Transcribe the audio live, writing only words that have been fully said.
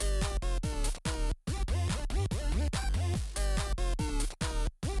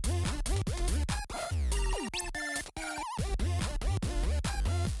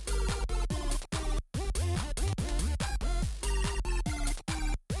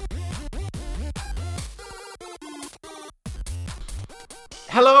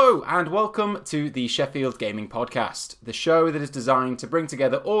Hello and welcome to the Sheffield Gaming Podcast, the show that is designed to bring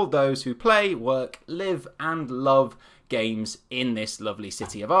together all those who play, work, live and love games in this lovely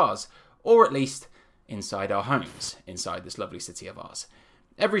city of ours, or at least inside our homes, inside this lovely city of ours.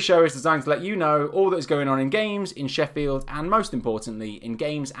 Every show is designed to let you know all that is going on in games in Sheffield and most importantly in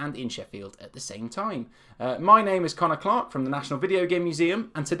games and in Sheffield at the same time. My name is Connor Clark from the National Video Game Museum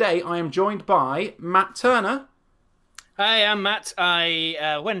and today I am joined by Matt Turner. Hi, I'm Matt.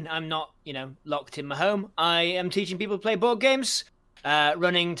 When I'm not, locked in my home, I am teaching people to play board games,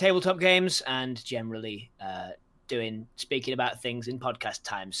 running tabletop games, and generally speaking about things in podcast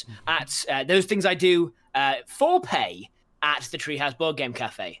times. At those things I do for pay at the Treehouse Board Game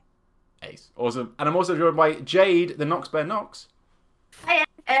Cafe. Ace. Awesome. And I'm also joined by Jade, the Knox Bear Knox. Hi,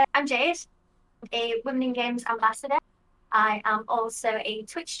 I'm Jade, a Women in Games ambassador. I am also a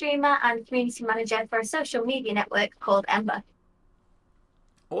Twitch streamer and community manager for a social media network called Ember.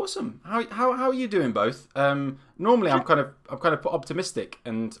 Awesome. How are you doing both? Normally I'm kind of optimistic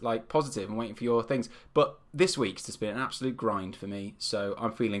and positive and waiting for your things, but this week's just been an absolute grind for me, so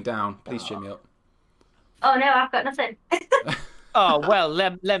I'm feeling down. Please cheer me up. Oh no, I've got nothing. Oh well,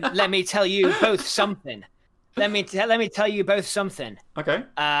 let me tell you both something. Let me tell you both something. Okay.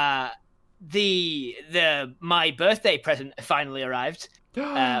 My birthday present finally arrived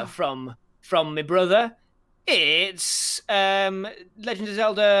from my brother. It's Legend of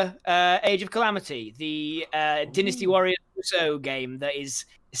Zelda Age of Calamity, the Dynasty Warriors Musou game that is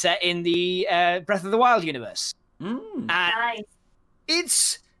set in the Breath of the Wild universe. And Nice.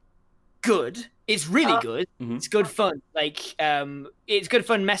 it's good. It's really good. Mm-hmm. It's good fun. It's good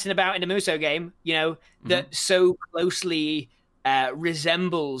fun messing about in a Musou game, that so closely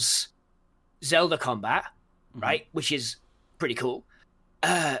resembles Zelda combat, right? Which is pretty cool.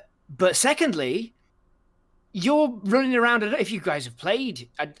 But secondly, you're running around. I don't know if you guys have played.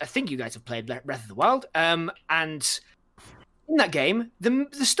 I think you guys have played Breath of the Wild. And in that game, the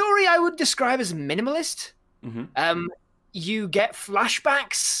story I would describe as minimalist. Mm-hmm. You get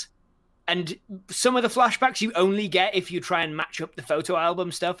flashbacks. And some of the flashbacks you only get if you try and match up the photo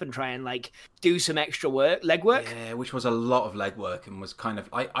album stuff and try and do some extra legwork. Yeah, which was a lot of legwork and was kind of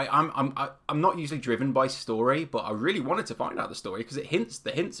I'm not usually driven by story, but I really wanted to find out the story because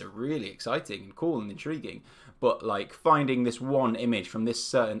the hints are really exciting and cool and intriguing. But finding this one image from this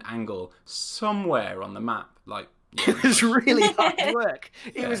certain angle somewhere on the map, it was really hard work.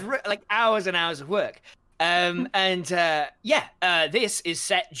 It was hours and hours of work. This is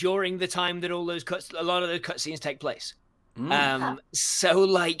set during the time that a lot of those cutscenes take place.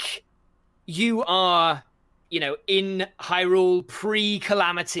 So you are, in Hyrule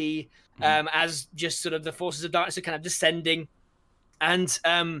pre-Calamity, as just sort of the forces of darkness are kind of descending, and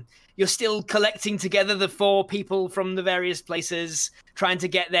you're still collecting together the 4 people from the various places, trying to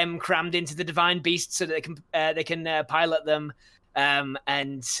get them crammed into the divine beast so that they can pilot them,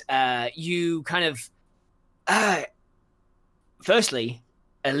 you kind of. Firstly,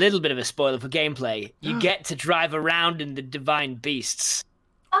 a little bit of a spoiler for gameplay. You get to drive around in the divine beasts.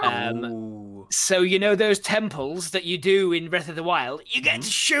 So those temples that you do in Breath of the Wild, you get to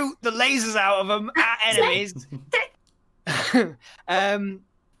shoot the lasers out of them at enemies.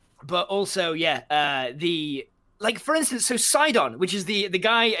 But also, for instance, so Sidon, which is the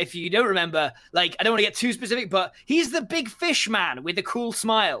guy, if you don't remember, I don't want to get too specific, but he's the big fish man with the cool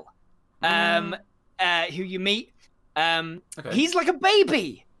smile. Who you meet. Okay. He's like a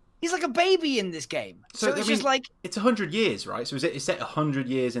baby. He's like a baby in this game. So it's just it's 100 years, right? So it's set 100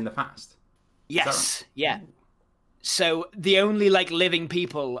 years in the past. Yes. Right? Yeah. So the only living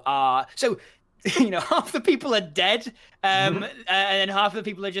people are half the people are dead, and then half the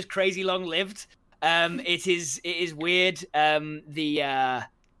people are just crazy long lived. It is weird. The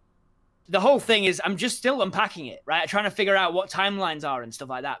whole thing is I'm just still unpacking it, right? Trying to figure out what timelines are and stuff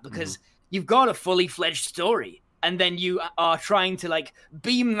like that because. You've got a fully fledged story, and then you are trying to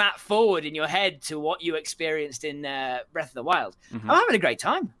beam that forward in your head to what you experienced in Breath of the Wild. I'm having a great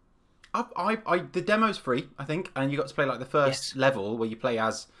time. The demo's free, I think, and you got to play the first level where you play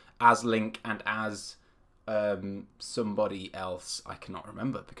as Link and as somebody else. I cannot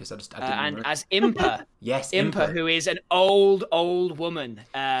remember because I didn't remember. As Impa. Yes, Impa, who is an old woman.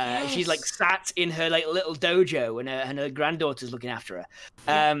 She's sat in her little dojo, and her granddaughter's looking after her.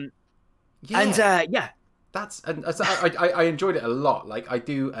 That's I enjoyed it a lot. I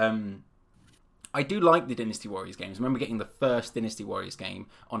do like the Dynasty Warriors games. I remember getting the first Dynasty Warriors game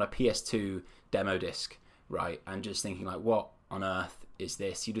on a PS2 demo disc, right, and just thinking what on earth is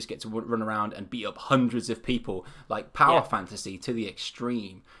this? You just get to run around and beat up hundreds of people, power fantasy to the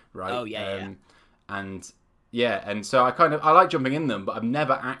extreme, right? Oh yeah. And Yeah, and so I like jumping in them, but I don't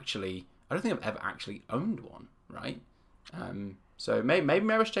think I've ever actually owned one, right? So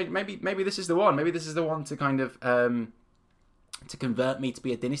maybe this is the one. Maybe this is the one to kind of to convert me to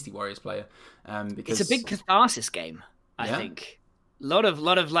be a Dynasty Warriors player. Because it's a big catharsis game, I think. A lot of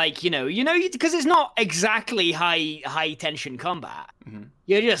like, because it's not exactly high tension combat. Mm-hmm.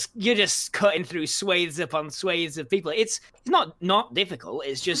 You're just cutting through swathes upon swathes of people. It's not difficult.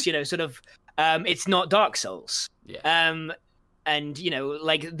 It's just sort of it's not Dark Souls. Yeah. And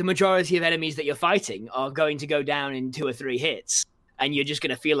like the majority of enemies that you're fighting are going to go down in 2 or 3 hits, and you're just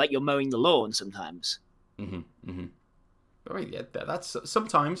going to feel like you're mowing the lawn sometimes. Mm-hmm. Mm-hmm. I mean, yeah, that's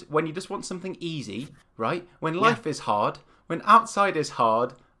sometimes when you just want something easy, right? When life is hard, when outside is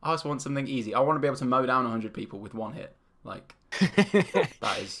hard, I just want something easy. I want to be able to mow down 100 people with one hit. Like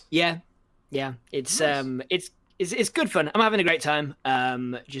that is. Yeah. It's nice. It's good fun. I'm having a great time.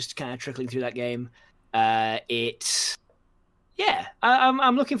 Just kind of trickling through that game. I'm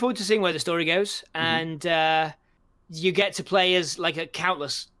looking forward to seeing where the story goes, and you get to play as like a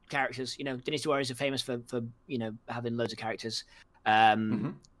countless characters. Dynasty Warriors are famous for having loads of characters.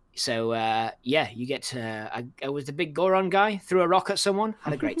 So you get to. I was the big Goron guy, threw a rock at someone,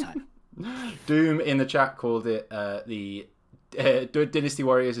 had a great time. Doom in the chat called it the Dynasty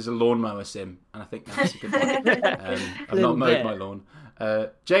Warriors is a lawnmower sim, and I think that's a good one. I've not mowed my lawn.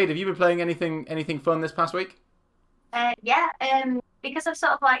 Jade, have you been playing anything fun this past week? Because I've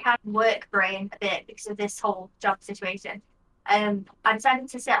sort of like had work brain a bit because of this whole job situation. I decided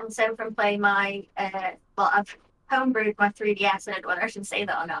to sit on the sofa and play my I've homebrewed my 3DS. I don't know whether I should say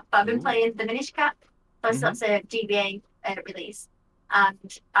that or not, but I've been playing the Minish Cap. That's a GBA release,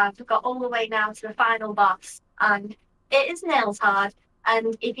 and I've got all the way now to the final boss, and it is nails hard.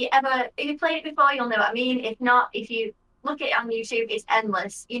 And if you played it before, you'll know what I mean. If not, if you look at it on YouTube, it's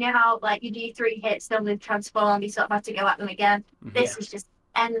endless. You know how like you do 3 hits, then they transform, you sort of have to go at them again. This is just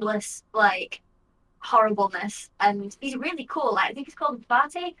endless like horribleness, and he's really cool. Like, I think he's called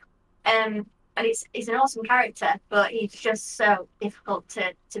Barty, and he's an awesome character, but he's just so difficult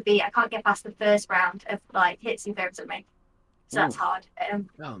to beat. I can't get past the first round of like hits he throws at me, so that's hard.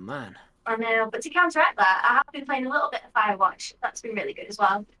 Oh man. I know, but to counteract that, I have been playing a little bit of Firewatch. That's been really good as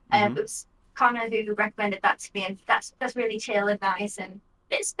well. It was Connor who recommended that to me, and that's really chill and nice, and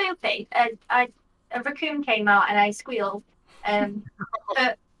it's spoopy. A raccoon came out and I squealed.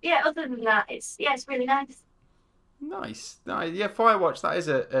 But yeah, other than that, it's really nice. Nice. Yeah, Firewatch. That is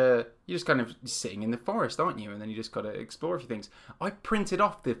you're just kind of sitting in the forest, aren't you? And then you just got to explore a few things. I printed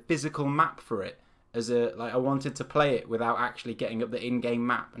off the physical map for it as I wanted to play it without actually getting up the in-game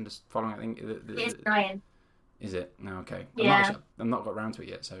map and just following. I think It's Ryan. Is it? No, okay. Yeah. I've not got around to it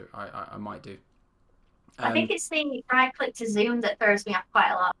yet, so I might do. I think it's the right click to zoom that throws me off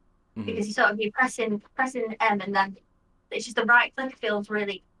quite a lot, because you pressing M, and then it's just the right click feels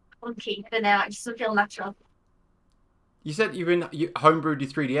really funky. I don't know, it just doesn't feel natural. You said you homebrewed your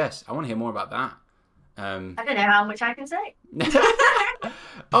 3DS. I want to hear more about that. I don't know how much I can say.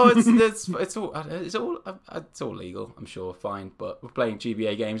 It's all legal, I'm sure, fine. But we're playing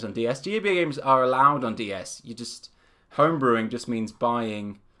GBA games on DS. GBA games are allowed on DS. Homebrewing just means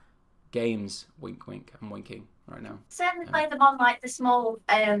buying games. Wink, wink. I'm winking right now. Certainly play them on like the small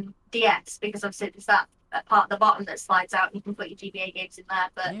DS, because obviously there's that part at the bottom that slides out and you can put your GBA games in there.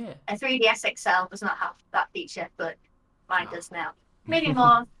 But a 3DS XL does not have that feature, but mine does now. Maybe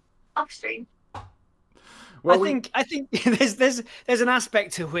more off stream. Well, I think there's an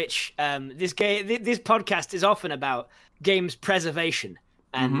aspect to which this podcast is often about games preservation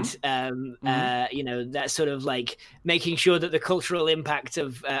and that sort of like making sure that the cultural impact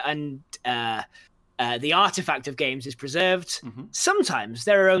of the artifact of games is preserved. Sometimes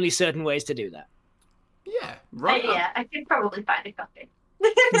there are only certain ways to do that. Yeah, right. I could probably find a copy.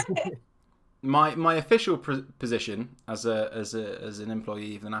 My official position as an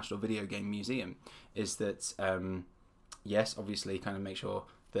employee of the National Video Game Museum is that yes, obviously, kind of make sure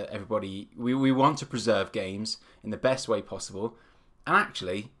that everybody we want to preserve games in the best way possible, and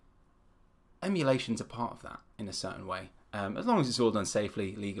actually, emulation's a part of that in a certain way. As long as it's all done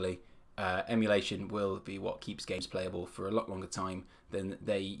safely, legally, emulation will be what keeps games playable for a lot longer time than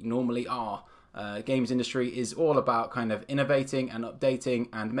they normally are. Games industry is all about kind of innovating and updating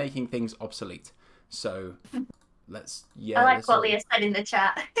and making things obsolete. So I like what Leah said in the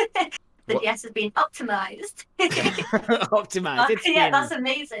chat. The DS has been optimized. Optimized. That's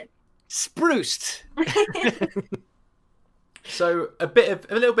amazing. Spruced. So a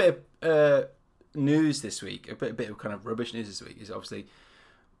little bit of news this week, a bit of kind of rubbish news this week is obviously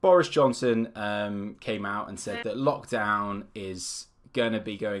Boris Johnson came out and said that lockdown is going to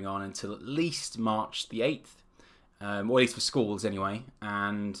be going on until at least March the 8th, or at least for schools anyway.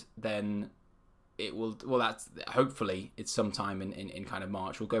 And then it will, well, that's hopefully it's sometime in kind of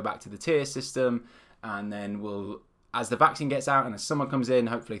March. We'll go back to the tier system, and then we'll, as the vaccine gets out and as summer comes in,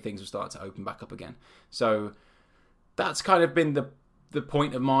 hopefully things will start to open back up again. So that's kind of been the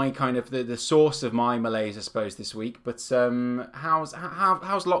point of my kind of the source of my malaise, I suppose, this week. But how's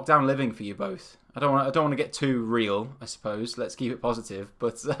lockdown living for you both? I don't want to get too real, I suppose. Let's keep it positive.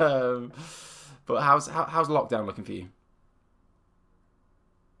 But how's lockdown looking for you?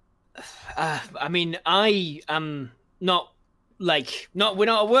 I mean, I am not we're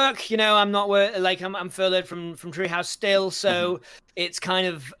not at work, you know. I'm not I'm furloughed from Treehouse still, so it's kind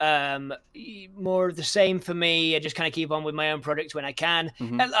of more of the same for me. I just kind of keep on with my own projects when I can.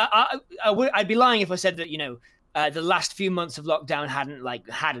 I'd be lying if I said that, you know, the last few months of lockdown hadn't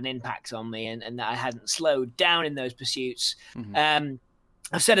had an impact on me, and that I hadn't slowed down in those pursuits. I've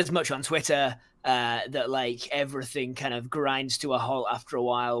said as much on Twitter that like everything kind of grinds to a halt after a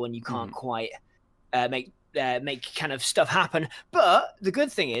while when you can't quite make kind of stuff happen. But the good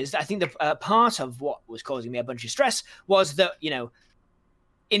thing is, I think the part of what was causing me a bunch of stress was that, you know,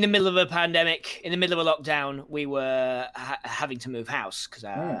 in the middle of a pandemic, in the middle of a lockdown, we were having to move house because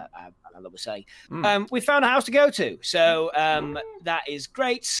I love saying we found a house to go to. So that is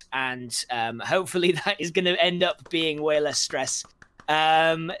great, and hopefully that is going to end up being way less stress.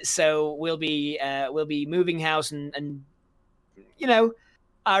 So we'll be moving house, and you know,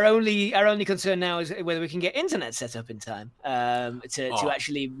 our only concern now is whether we can get internet set up in time to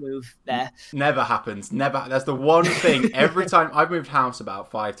actually move there. Never happens. Never. That's the one thing. Every time I've moved house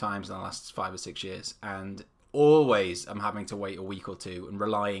about 5 times in the last 5 or 6 years, and always I'm having to wait a week or two and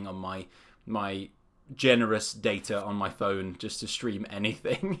relying on my generous data on my phone just to stream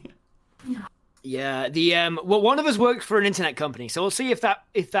anything. Yeah. Well, one of us works for an internet company, so we'll see if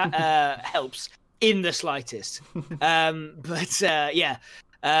that helps in the slightest. Yeah.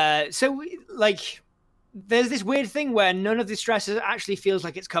 So there's this weird thing where none of the stress actually feels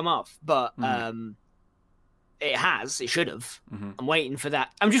like it's come off, but it has. It should have. I'm waiting for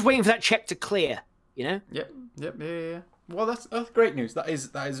that. I'm just waiting for that check to clear. You know? Yep. Yeah. Well, that's great news. That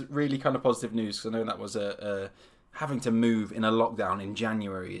is really kind of positive news, because I know that was having to move in a lockdown in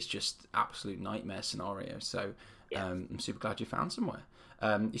January is just absolute nightmare scenario. So I'm super glad you found somewhere.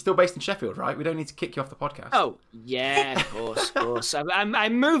 You're still based in Sheffield, right? We don't need to kick you off the podcast. Oh, yeah, of course.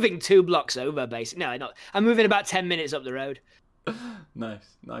 I'm moving 2 blocks over, basically. No, not. I'm moving about 10 minutes up the road.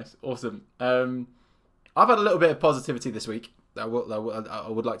 Nice. Awesome. I've had a little bit of positivity this week that I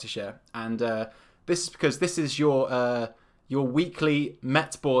would like to share. And this is because this is your weekly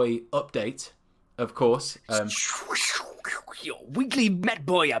Met Boy update, of course. Your weekly Met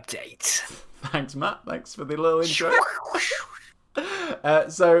Boy update. Thanks, Matt. Thanks for the little intro.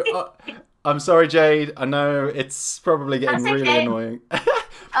 I'm sorry, Jade. I know it's probably getting really annoying.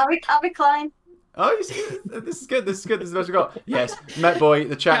 I'll recline. Oh, you see, this is good. This is what we got. Yes, Met Boy.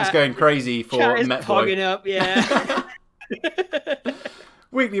 The chat is going crazy for chat is Met Boy. Pogging up, yeah.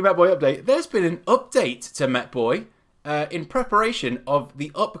 Weekly Met Boy update. There's been an update to Met Boy in preparation of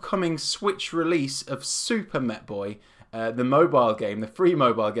the upcoming Switch release of Super Met Boy. The mobile game, the free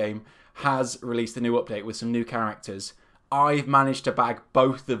mobile game, has released a new update with some new characters. I've managed to bag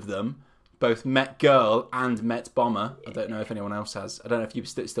both of them, both Met Girl and Met Bomber. I don't know if anyone else has. I don't know if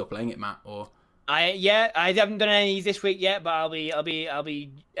you're still playing it, Matt, or. I haven't done any this week yet, but I'll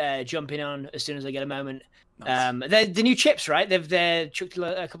be jumping on as soon as I get a moment. Nice. The new chips, right? They've chucked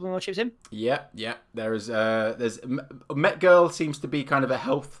a couple more chips in. Yeah. There's Met Girl seems to be kind of a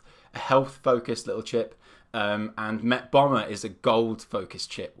health focused little chip. And Met Bomber is a gold focused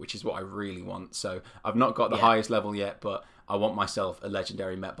chip, which is what I really want. So I've not got the highest level yet, but I want myself a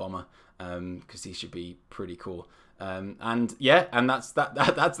legendary Met Bomber because he should be pretty cool. And that's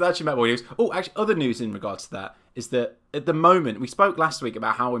actually Met Boy news. Oh, actually, other news in regards to that is that at the moment, we spoke last week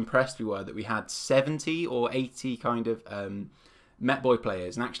about how impressed we were that we had 70 or 80 kind of Met Boy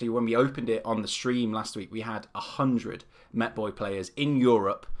players, and actually when we opened it on the stream last week, we had 100 Met Boy players in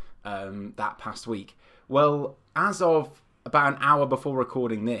Europe that past week. Well, as of about an hour before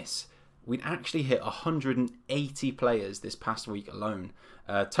recording this, we'd actually hit 180 players this past week alone.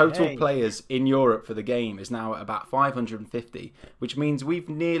 Total players in Europe for the game is now at about 550, which means we've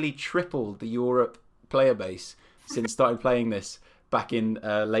nearly tripled the Europe player base since starting playing this back in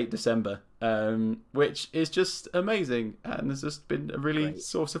late December, which is just amazing and has just been a really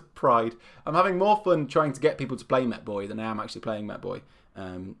source of pride. I'm having more fun trying to get people to play Met Boy than I am actually playing Met Boy.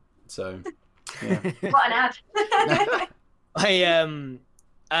 So... Yeah. What an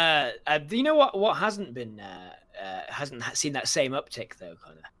ad! You know what hasn't been hasn't seen that same uptick though,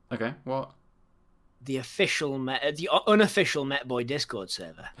 Connor? Okay, what? the official, the unofficial MetBoy Discord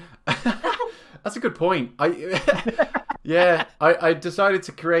server? That's a good point. I decided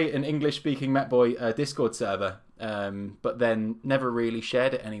to create an English-speaking MetBoy Discord server, but then never really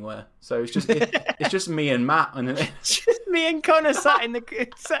shared it anywhere. So it's just me and Matt, and It's just me and Connor sat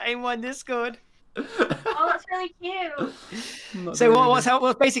in one Discord. Oh, that's really cute. So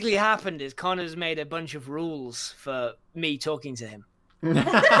what's basically happened is Connor's made a bunch of rules for me talking to him.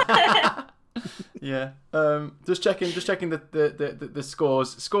 Yeah. Just checking the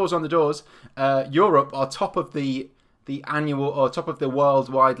scores on the doors. Europe are top of the annual, or top of the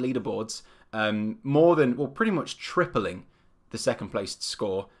worldwide leaderboards, pretty much tripling the second placed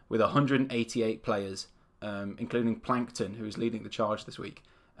score with 188 players, including Plankton, who is leading the charge this week.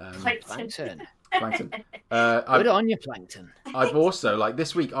 Plankton. Good on you, Plankton. I've also,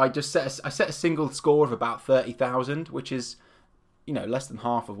 this week, I set a single score of about 30,000, which is, less than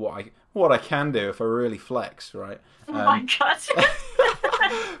half of what I can do if I really flex, right? Oh my god.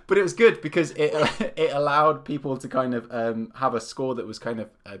 But it was good because it allowed people to kind of have a score that was kind of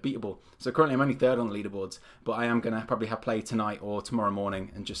beatable. So currently I'm only third on the leaderboards, but I am going to probably have play tonight or tomorrow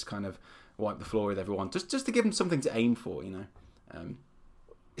morning and just kind of wipe the floor with everyone, just to give them something to aim for,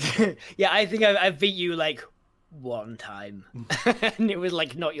 Yeah, I think I've beat you one time, and it was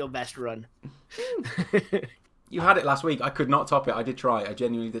not your best run. You had it last week. I could not top it. I did try. I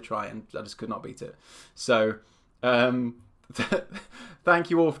genuinely did try, and I just could not beat it. So, thank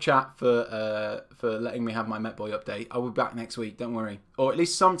you all, chat, for letting me have my MetBoy update. I will be back next week. Don't worry, or at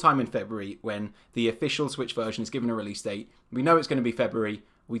least sometime in February when the official Switch version is given a release date. We know it's going to be February.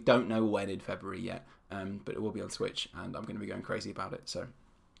 We don't know when in February yet, but it will be on Switch, and I'm going to be going crazy about it. So.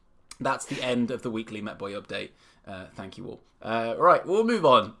 That's the end of the weekly MetBoy update. Thank you all. Right, we'll move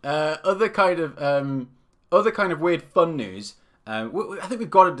on. Other kind of weird fun news. I think we've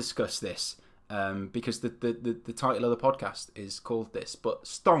got to discuss this because the title of the podcast is called this. But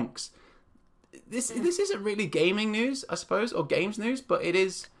stonks. This isn't really gaming news, I suppose, or games news, but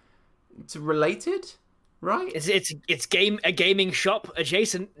it's related, right? It's a gaming shop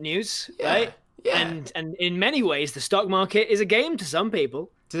adjacent news, right? Yeah. And in many ways, the stock market is a game to some people.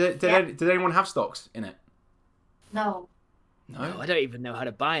 Did anyone have stocks in it? No. No, I don't even know how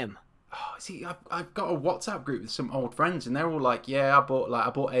to buy them. Oh, see, I've got a WhatsApp group with some old friends, and they're all like, "Yeah, I bought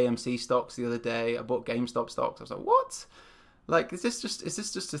AMC stocks the other day. I bought GameStop stocks." I was like, "What? Is this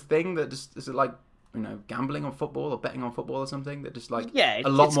just a thing that is it gambling on football or betting on football or something that just a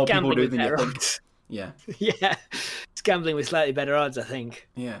lot more people do than you think?" Odds. Yeah. Yeah, it's gambling with slightly better odds, I think.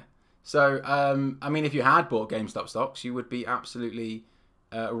 Yeah. So, if you had bought GameStop stocks, you would be absolutely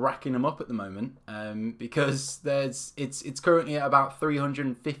racking them up at the moment because it's currently at about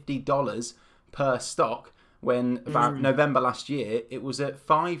 $350 per stock when about November last year it was at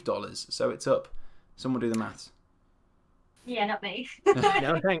 $5, so it's up. Someone do the maths. Yeah, not me.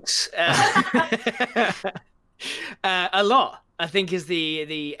 No, thanks. A lot, I think, is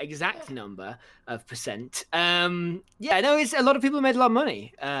the exact number of percent. No, it's a lot of people made a lot of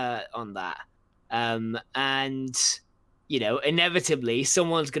money on that, and inevitably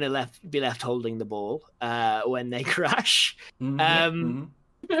someone's going to be left holding the ball when they crash. But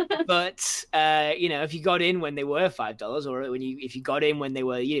if you got in when they were $5, or if you got in when they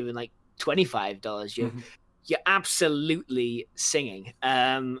were even $25, you're absolutely singing.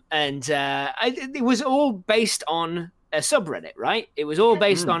 It was all based on a subreddit, right? It was all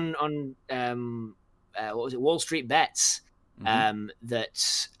based on what was it, Wall Street Bets,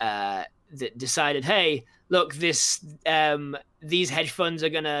 that decided, hey, look, these hedge funds are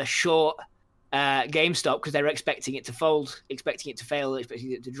going to short GameStop because they're expecting it to fold, expecting it to fail,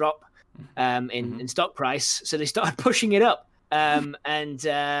 expecting it to drop in stock price. So they started pushing it up, and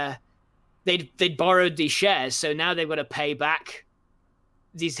they'd borrowed these shares, so now they've got to pay back.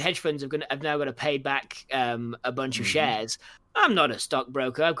 These hedge funds have now got to pay back a bunch of shares. I'm not a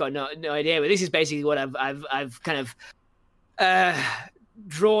stockbroker. I've got no idea, but this is basically what I've kind of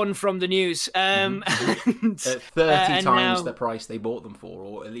drawn from the news. And, 30 times the price they bought them for,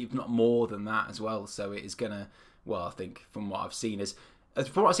 or if not more than that as well. So it is gonna. Well, I think from what I've seen is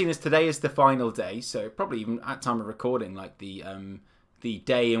today is the final day. So probably even at time of recording, the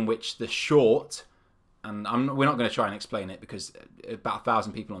day in which the short. And we're not going to try and explain it because about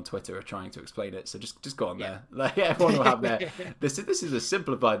 1,000 people on Twitter are trying to explain it. So just go on there. Everyone will have their. This is a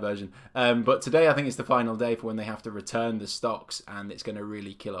simplified version. But today I think it's the final day for when they have to return the stocks, and it's going to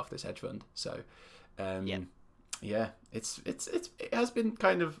really kill off this hedge fund. So, it has been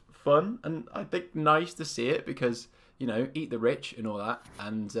kind of fun and I think nice to see it because eat the rich and all that.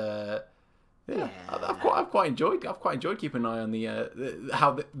 And I've quite enjoyed keeping an eye on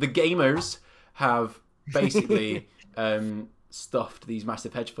how the gamers have basically stuffed these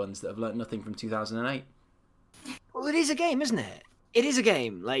massive hedge funds that have learnt nothing from 2008. Well, it is a game, isn't it? It is a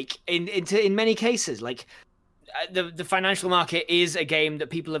game. Like in many cases, like the financial market is a game that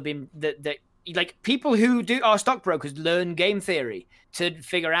people have been that like people who are stockbrokers learn game theory to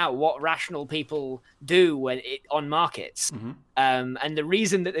figure out what rational people do on markets. Mm-hmm. And the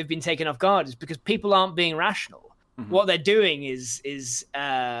reason that they've been taken off guard is because people aren't being rational. Mm-hmm. What they're doing is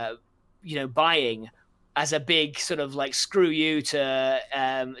buying as a big sort of like screw you to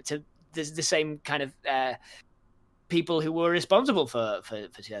the same kind of people who were responsible for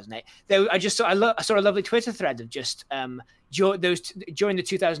 2008. I saw a lovely Twitter thread of just during the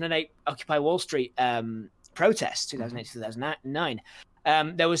 2008 Occupy Wall Street protests, 2008 2009.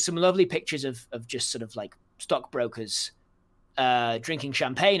 There was some lovely pictures of just sort of like stockbrokers drinking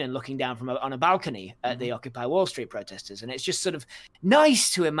champagne and looking down on a balcony at the Occupy Wall Street protesters, and it's just sort of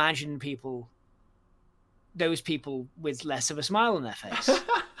nice to imagine those people with less of a smile on their face.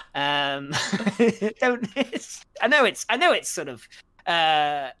 I know it's sort of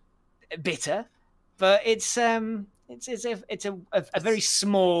bitter, but it's a very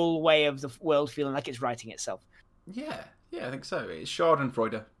small way of the world feeling like it's writing itself. Yeah, I think so. It's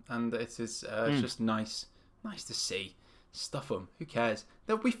Schadenfreude, and it is just nice to see. Stuff them. Who cares?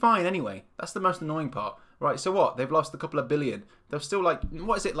 They'll be fine anyway. That's the most annoying part, right? So what? They've lost a couple of billion. They're still like,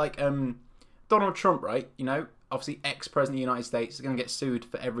 what is it like? Donald Trump, right? You know, obviously ex-president of the United States is going to get sued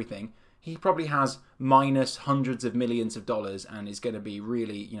for everything. He probably has minus hundreds of millions of dollars and is going to be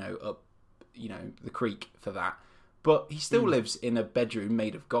really, up, the creek for that. But he still lives in a bedroom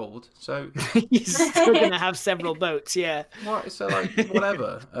made of gold, so he's still going to have several boats. Yeah. What? So like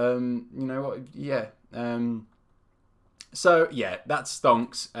whatever. You know what? Yeah. So yeah, that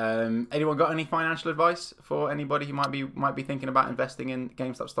stonks. Anyone got any financial advice for anybody who might be thinking about investing in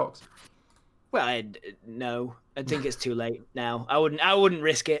GameStop stocks? Well, no. I think it's too late now. I wouldn't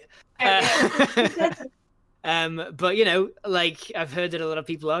risk it. But like I've heard that a lot of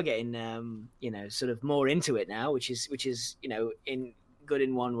people are getting sort of more into it now, which is in good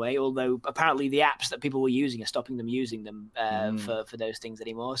in one way. Although apparently the apps that people were using are stopping them using them for those things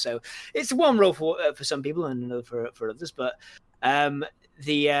anymore. So it's one rule for some people and another for others. But tell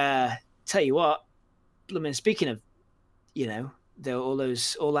you what, I mean, speaking of all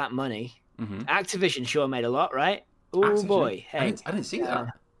that money. Mm-hmm. Activision sure made a lot, right? Oh boy! Hey, I didn't see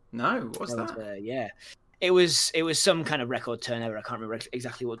that. No, what's that? Yeah, it was some kind of record turnover. I can't remember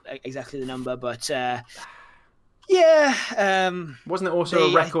exactly the number, but yeah. Wasn't it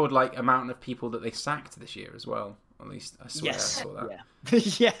also a record like amount of people that they sacked this year as well? At least I swear I saw that.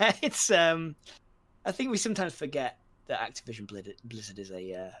 Yeah, yeah. It's I think we sometimes forget that Activision Blizzard is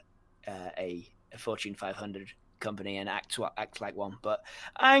a Fortune 500 company and act like one, but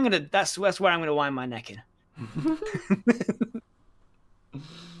that's where I'm gonna wind my neck in.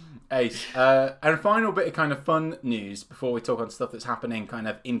 Ace. And final bit of kind of fun news before we talk on stuff that's happening kind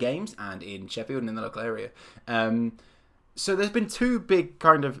of in games and in Sheffield and in the local area. So there's been two big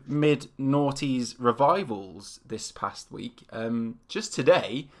kind of mid-noughties revivals this past week. Just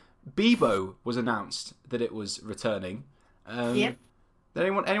today, Bebo was announced that it was returning. Yep. Did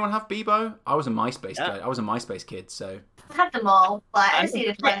anyone have Bebo? I was a MySpace kid. I was a MySpace kid, so I had them all. Like I see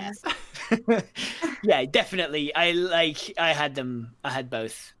the friends. Yeah, definitely. I had them. I had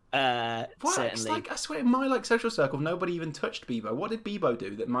both. What? Certainly. It's like I swear, in my social circle, nobody even touched Bebo. What did Bebo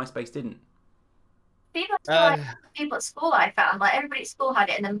do that MySpace didn't? Bebo was people at school. I found like everybody at school had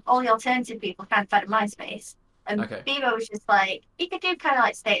it, and then all the alternative people kind of had MySpace. And Bebo was just like you could do kind of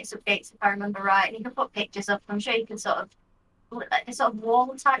like status updates if I remember right, and you could put pictures up. I'm sure you can sort of. Like a sort of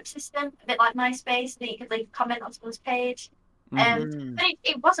wall type system, a bit like MySpace, that you could leave a comment on someone's page. But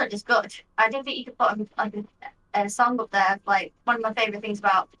it wasn't as good. I didn't think you could put like a song up there. Like one of my favourite things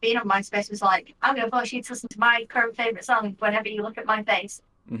about being on MySpace was like, I'm going to force you to listen to my current favourite song whenever you look at my face.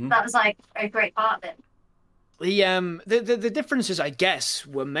 Mm-hmm. That was like a great part of it. The differences, I guess,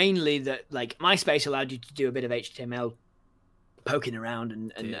 were mainly that like MySpace allowed you to do a bit of HTML poking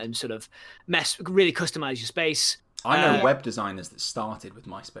around and sort of really customize your space. I know web designers that started with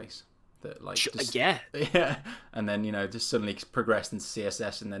MySpace that like yeah, and then just suddenly progressed into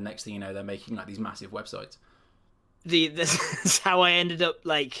CSS, and then next thing you know they're making like these massive websites. That's how I ended up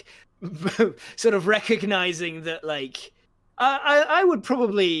like sort of recognizing that like I would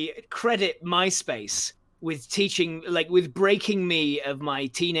probably credit MySpace with teaching with breaking me of my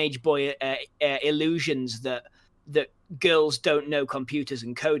teenage boy illusions that girls don't know computers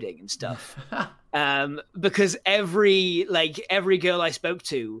and coding and stuff. Because every girl I spoke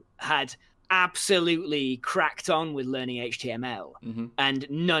to had absolutely cracked on with learning HTML, and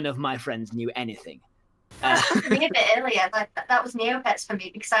none of my friends knew anything. For me a bit earlier, like that was Neopets for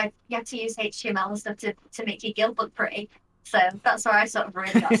me because you had to use HTML and stuff to make your guild look pretty. So that's where I sort of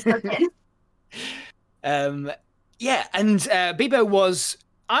really got stuck in. Yeah, and Bebo was,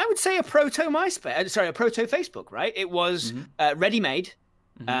 I would say, a proto Facebook, right? It was ready-made.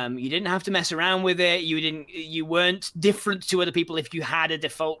 You didn't have to mess around with it. You weren't different to other people if you had a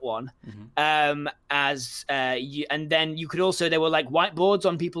default one. And then you could also, there were like whiteboards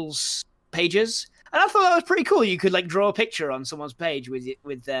on people's pages. And I thought that was pretty cool. You could like draw a picture on someone's page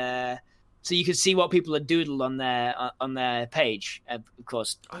so you could see what people had doodled on their page. Of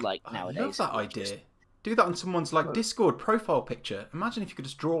course, nowadays. I love that idea. Do that on someone's like Discord profile picture. Imagine if you could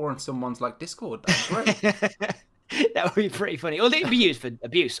just draw on someone's like Discord. That'd be great. That would be pretty funny. Well, it'd be used for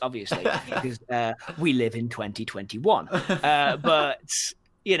abuse, obviously, because we live in 2021. But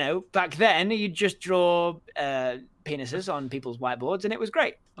back then you'd just draw penises on people's whiteboards, and it was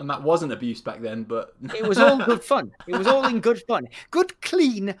great. And that wasn't abuse back then, but it was all good fun. It was all in good fun. Good,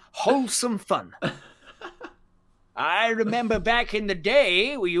 clean, wholesome fun. I remember back in the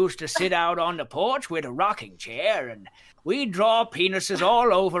day, we used to sit out on the porch with a rocking chair, and we'd draw penises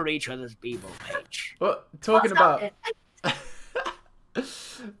all over each other's Bebo page. Well, talking about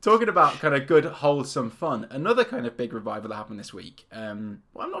kind of good, wholesome fun, another kind of big revival that happened this week, I'm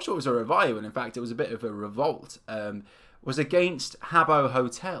not sure it was a revival, in fact, it was a bit of a revolt, was against Habbo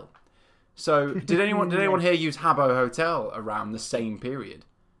Hotel. So, did anyone here use Habbo Hotel around the same period?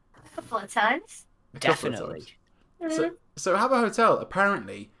 A couple of times. Definitely. So Habbo Hotel,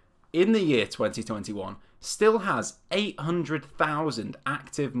 apparently, in the year 2021, still has 800,000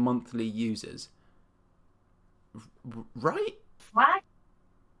 active monthly users. Right? What?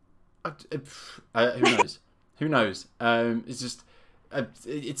 Who knows? Who knows? It's just...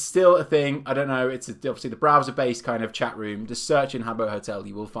 it's still a thing. I don't know. It's obviously the browser-based kind of chat room. Just search in Habbo Hotel.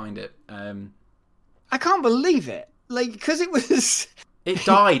 You will find it. I can't believe it. Like, because it was... It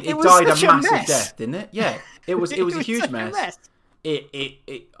died. It died a massive death, didn't it? Yeah. It was a huge mess.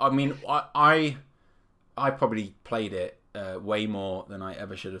 I mean, I probably played it way more than I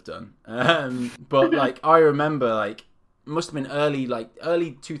ever should have done. But like, I remember like, must have been early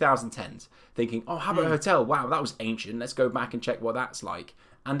 2010s, thinking, oh, Habbo Hotel, wow, that was ancient. Let's go back and check what that's like.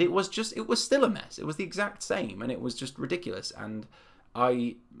 And it was still a mess. It was the exact same, and it was just ridiculous. And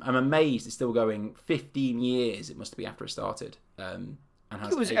I am amazed it's still going. 15 years it must be after it started. I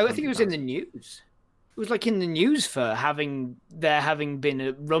think it was in the news. It was like in the news for having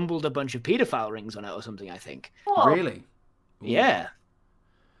been rumbled a bunch of paedophile rings on it or something, I think. Oh. Really? Ooh. Yeah.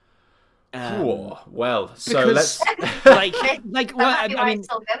 Well, so let's I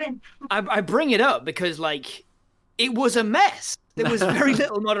bring it up because like it was a mess. There was very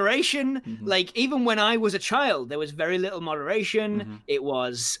little moderation. Like even when I was a child, there was very little moderation. It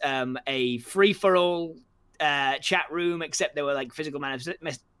was a free for all chat room, except there were like physical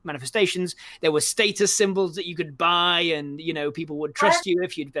manifestations. There were status symbols that you could buy, and people would trust you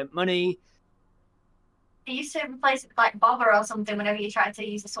if you'd spent money. It used to replace it like bobber or something whenever you tried to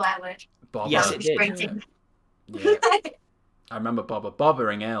use a swear word. Bobber. Yes, it did. Yeah. I remember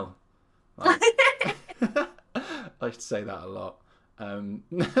bobbering L. Like, I used to say that a lot.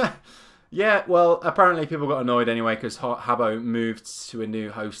 Yeah, well, apparently people got annoyed anyway because Habbo moved to a new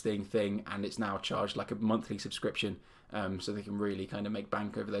hosting thing, and it's now charged like a monthly subscription, so they can really kind of make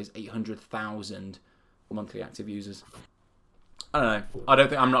bank over those 800,000 monthly active users. I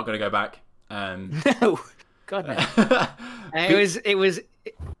don't know. I'm not going to go back. No, God no. It was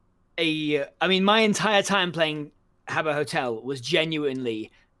I mean, my entire time playing Habbo Hotel was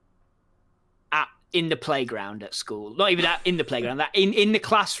genuinely in the playground at school. Not even in the playground, that in the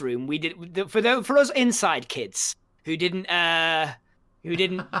classroom. We did for us inside kids who didn't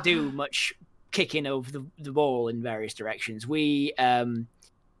do much kicking over the ball in various directions. We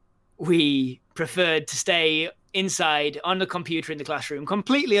preferred to stay inside on the computer in the classroom,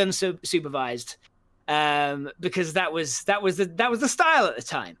 completely unsupervised, because that was the style at the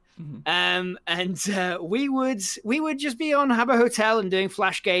time. And we would just be on Habbo Hotel and doing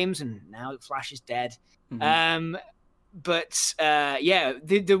Flash games, and now Flash is dead. But I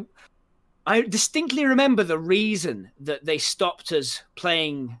distinctly remember the reason that they stopped us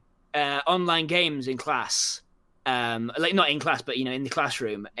playing online games in class, like not in class, but in the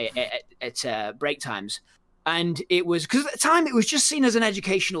classroom at break times. And it was because at the time it was just seen as an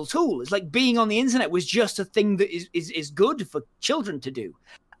educational tool. It's like being on the internet was just a thing that is good for children to do.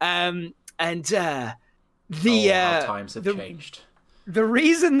 How times have changed. The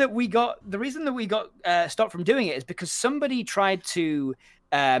reason that we got stopped from doing it is because somebody tried to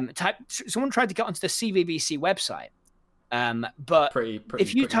someone tried to get onto the CBBC website, but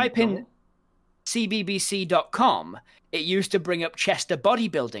if you type in cbbc.com, it used to bring up Chester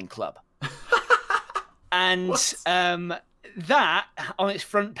Bodybuilding Club. And that on its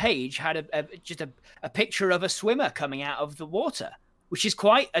front page had just a picture of a swimmer coming out of the water, which is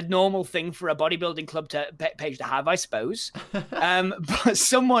quite a normal thing for a bodybuilding club page to have, I suppose. But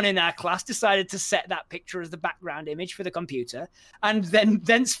someone in our class decided to set that picture as the background image for the computer, and then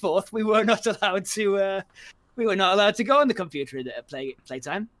thenceforth we were not allowed to go on the computer at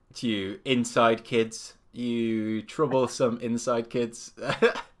playtime. You inside kids, you troublesome inside kids.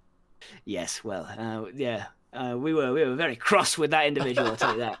 Yes, well, we were very cross with that individual. I'll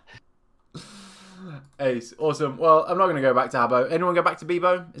tell you that. Ace, awesome. Well, I'm not going to go back to Habbo. Anyone go back to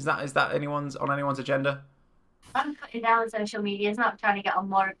Bebo? Is that anyone's agenda? I'm putting down social media. It's not trying to get on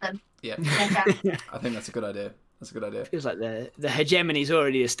more of them. Yeah, I think that's a good idea. Feels like the hegemony's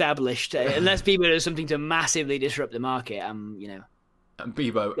already established. Unless Bebo does something to massively disrupt the market, And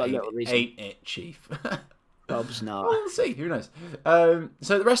Bebo ain't it, Chief. Bob's not. Well, we'll see. Who knows?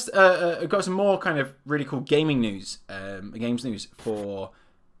 So the rest, I've got some more kind of really cool gaming news, games news for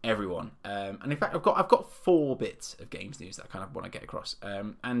everyone. And in fact, I've got 4 bits of games news that I kind of want to get across.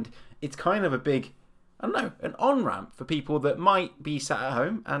 And it's kind of a big, I don't know, an on-ramp for people that might be sat at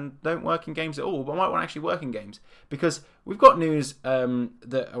home and don't work in games at all, but might want to actually work in games. Because we've got news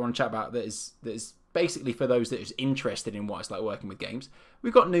that I want to chat about that is basically for those that is interested in what it's like working with games.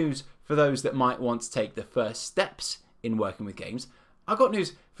 We've got news for those that might want to take the first steps in working with games. I've got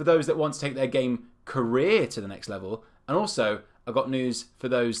news for those that want to take their game career to the next level. And also, I've got news for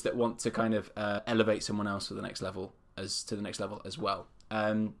those that want to kind of elevate someone else to the next level as well.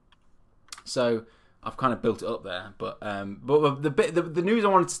 So I've kind of built it up there, but the news I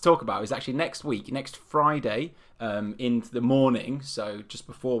wanted to talk about is actually next Friday, in the morning. So just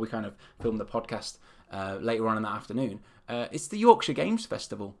before we kind of film the podcast later on in that afternoon, it's the Yorkshire Games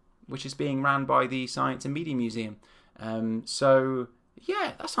Festival, which is being ran by the Science and Media Museum. So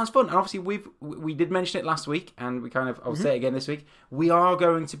yeah, that sounds fun. And obviously we did mention it last week, and I'll say it again this week. We are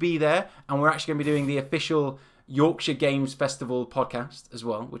going to be there, and we're actually going to be doing the official Yorkshire Games Festival podcast as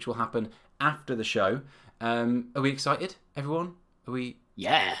well, which will happen after the show. Are we excited, everyone? Are we?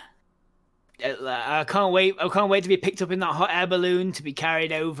 Yeah. I can't wait. I can't wait to be picked up in that hot air balloon to be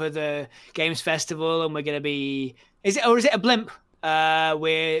carried over the Games Festival, and we're going to be. Is it a blimp?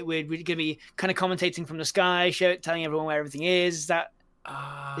 We're going to be kind of commentating from the sky, telling everyone where everything is. Is that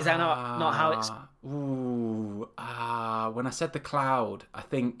not how it's? Ooh, when I said the cloud, I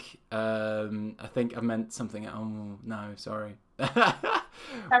think I meant something. Oh no, sorry.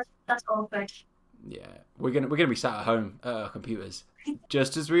 That's awkward. Yeah, we're gonna be sat at home at our computers,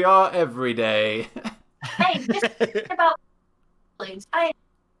 just as we are every day. Hey, just about balloons. I haven't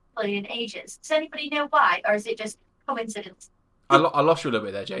balloon in ages. Does anybody know why, or is it just coincidence? I lost you a little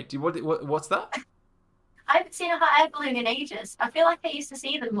bit there, Jay. What's that? I haven't seen a hot air balloon in ages. I feel like I used to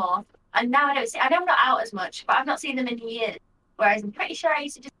see them more, and now I don't see. I know I'm not out as much, but I've not seen them in years. Whereas I'm pretty sure I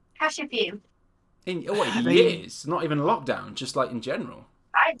used to just catch a few. In years? Not even lockdown, just like in general.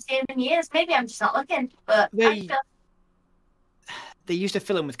 I haven't seen them in years. Maybe I'm just not looking, but they used to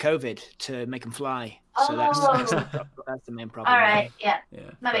fill them with COVID to make them fly. So that's the main problem. All right, yeah,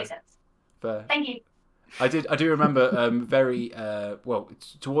 that makes sense. Fair. Thank you. I do remember very well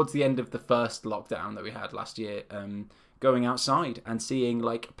towards the end of the first lockdown that we had last year, going outside and seeing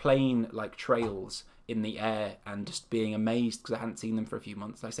like plane like trails in the air and just being amazed because I hadn't seen them for a few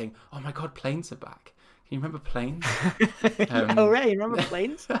months. Like saying, "Oh my god, planes are back!" Can you remember planes? Oh, Ray, you remember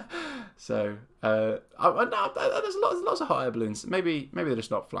planes? So there's lots of hot air balloons. Maybe they're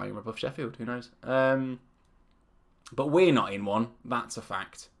just not flying above Sheffield. Who knows? But we're not in one. That's a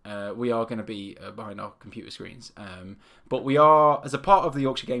fact. We are going to be behind our computer screens. But we are, as a part of the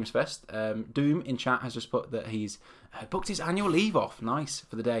Yorkshire Games Fest, Doom in chat has just put that he's booked his annual leave off. Nice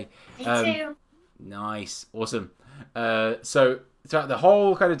for the day. Me too. Nice. Awesome. So throughout the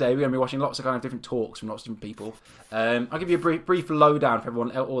whole kind of day, we're going to be watching lots of kind of different talks from lots of different people. I'll give you a brief lowdown for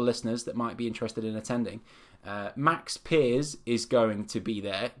everyone, all listeners that might be interested in attending. Max Pears is going to be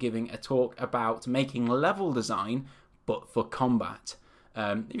there giving a talk about making level design, but for combat.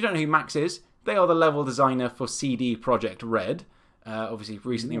 If you don't know who Max is, they are the level designer for CD Projekt Red. Obviously,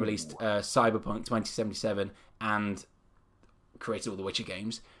 recently released Cyberpunk 2077 and created all the Witcher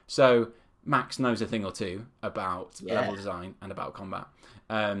games. So Max knows a thing or two about level design and about combat.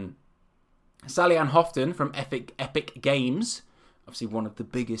 Sally Ann Houghton from Epic Games obviously one of the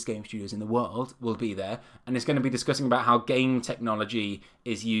biggest game studios in the world, will be there, and it's going to be discussing about how game technology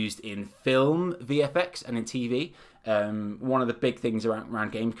is used in film, VFX, and in TV. One of the big things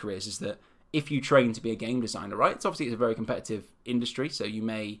around game careers is that if you train to be a game designer, right, it's a very competitive industry, so you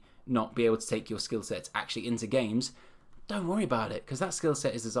may not be able to take your skill sets actually into games. Don't worry about it, because that skill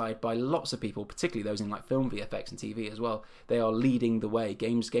set is desired by lots of people, particularly those in like film, VFX, and TV as well. They are leading the way.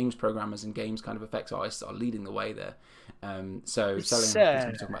 Games programmers and games kind of effects artists are leading the way there. So Sally is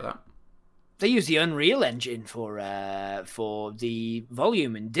going to talk about that. They use the Unreal Engine for the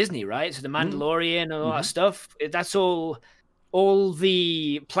volume in Disney, right? So the Mandalorian and all that stuff. That's all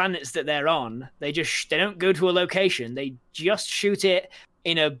the planets that they're on. They don't go to a location. They just shoot it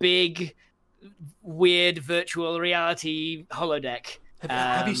in a big, weird virtual reality holodeck.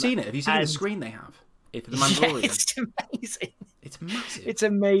 Have you seen it? Have you seen the screen they have for the Mandalorian? Yeah, it's amazing. It's massive. It's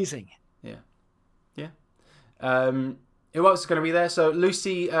amazing. Yeah. Who else is going to be there? So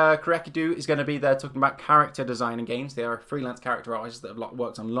Lucy Karekidu is going to be there talking about character design in games. They are a freelance character artist that have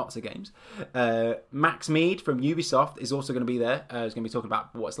worked on lots of games. Max Mead from Ubisoft is also going to be there. He's going to be talking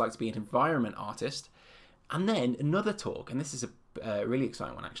about what it's like to be an environment artist. And then another talk, and this is a really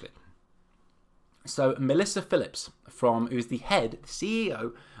exciting one actually. So Melissa Phillips, who's the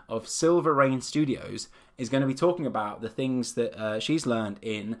CEO of Silver Rain Studios, is going to be talking about the things that she's learned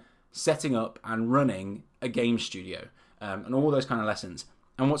in setting up and running a game studio. And all those kind of lessons.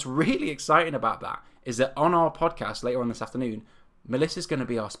 And what's really exciting about that is that on our podcast later on this afternoon, Melissa's going to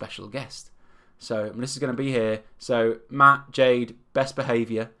be our special guest. So Melissa's going to be here. So Matt, Jade, best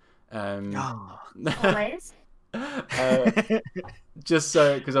behaviour. Always. Just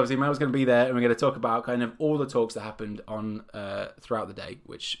so, because obviously Mel's going to be there, and we're going to talk about kind of all the talks that happened on throughout the day,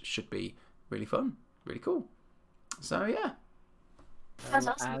 which should be really fun, really cool. So yeah. That's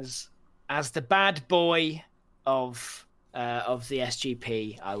awesome. As the bad boy of the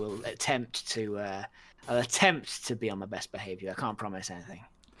SGP, I will attempt to be on my best behaviour. I can't promise anything.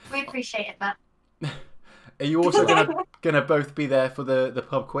 We appreciate it, Matt. Are you also gonna both be there for the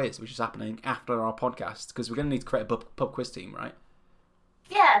pub quiz, which is happening after our podcast? Because we're gonna need to create a pub quiz team, right?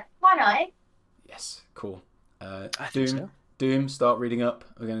 Yeah, why not? Yes, cool. I think so. Doom, start reading up.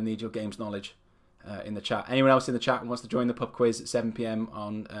 We're gonna need your games knowledge in the chat. Anyone else in the chat who wants to join the pub quiz at 7 p.m.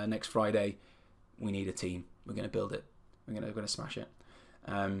 on next Friday? We need a team. We're gonna build it. We're gonna smash it.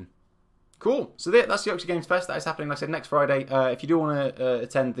 Cool. So that's the Yorkshire Games Fest. That is happening, like I said, next Friday. If you do want to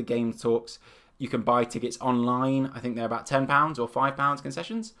attend the game talks, you can buy tickets online. I think they're about £10 or £5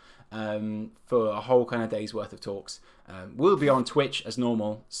 concessions for a whole kind of day's worth of talks. We'll be on Twitch as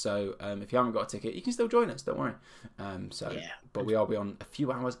normal, so if you haven't got a ticket, you can still join us. Don't worry. But we'll be on a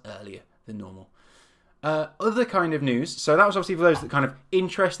few hours earlier than normal. Other kind of news. So that was obviously for those that are kind of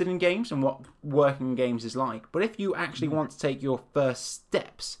interested in games and what working in games is like. But if you actually want to take your first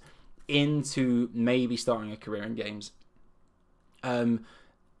steps into maybe starting a career in games,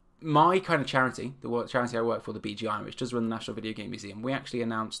 my kind of charity, the charity I work for, the BGI, which does run the National Video Game Museum, we actually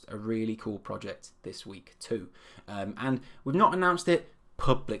announced a really cool project this week too. And we've not announced it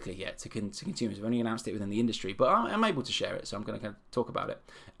publicly yet to consumers. We've only announced it within the industry, but I'm able to share it, so I'm going to kind of talk about it.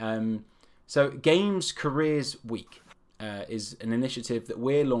 So Games Careers Week is an initiative that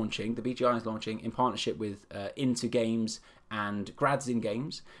we're launching, the BGI is launching, in partnership with Into Games and Grads in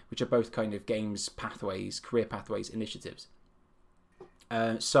Games, which are both kind of games pathways, career pathways initiatives.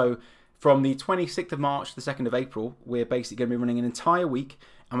 So from the 26th of March to the 2nd of April, we're basically going to be running an entire week,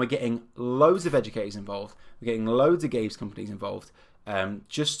 and we're getting loads of educators involved. We're getting loads of games companies involved,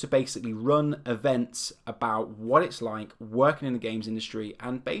 just to basically run events about what it's like working in the games industry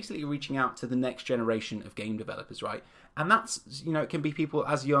and basically reaching out to the next generation of game developers, right? And that's, it can be people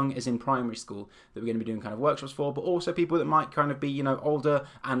as young as in primary school that we're going to be doing kind of workshops for, but also people that might kind of be, older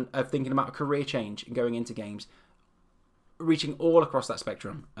and are thinking about a career change and going into games, reaching all across that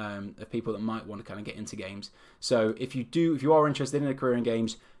spectrum of people that might want to kind of get into games. So if you are interested in a career in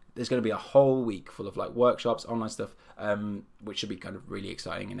games, there's going to be a whole week full of like workshops, online stuff, which should be kind of really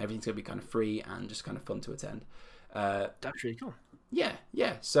exciting, and everything's going to be kind of free and just kind of fun to attend. That's really cool. Yeah.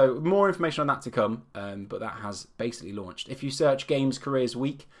 So more information on that to come, but that has basically launched. If you search Games Careers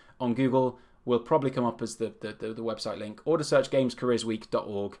Week on Google, will probably come up as the website link, or to search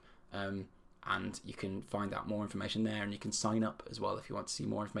gamescareersweek.org, and you can find out more information there, and you can sign up as well if you want to see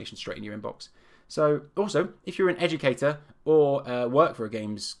more information straight in your inbox. So also, if you're an educator or work for a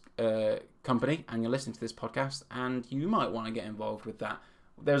games company and you're listening to this podcast and you might want to get involved with that,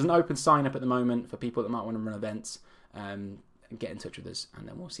 there's an open sign up at the moment for people that might want to run events, and get in touch with us, and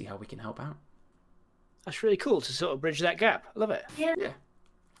then we'll see how we can help out. That's really cool to sort of bridge that gap. I love it. Yeah.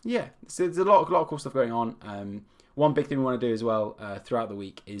 Yeah. So there's a lot of cool stuff going on. one big thing we want to do as well throughout the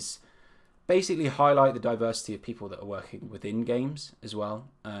week is basically highlight the diversity of people that are working within games as well.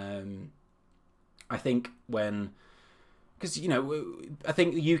 I think because I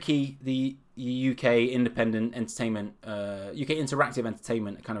think the UK Independent Entertainment, UK Interactive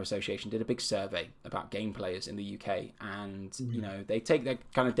Entertainment kind of association did a big survey about game players in the UK, and they take their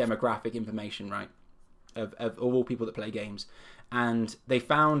kind of demographic information, right, of all people that play games, and they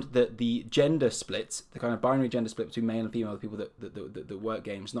found that the gender split, the kind of binary gender split between male and female people that work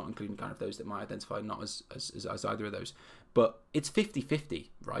games, not including kind of those that might identify not as either of those, but it's 50-50,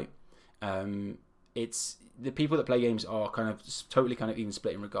 right? It's the people that play games are kind of totally kind of even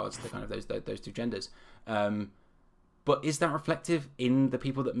split in regards to kind of those two genders. But is that reflective in the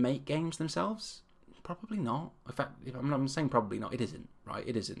people that make games themselves? Probably not. In fact, I'm saying probably not. It isn't, right?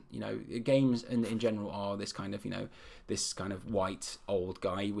 It isn't. Games in general are this kind of this kind of white old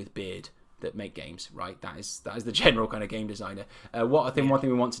guy with beard that make games, right? That is the general kind of game designer. One thing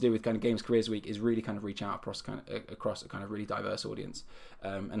we want to do with kind of Games Careers Week is really kind of reach out across a kind of really diverse audience,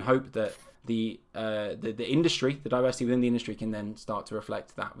 and hope that the industry, the diversity within the industry, can then start to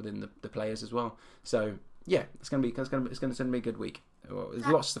reflect that within the players as well. So yeah, it's going to be a good week. There's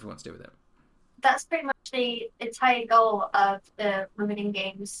lots of stuff we want to do with it. That's pretty much the entire goal of the Women in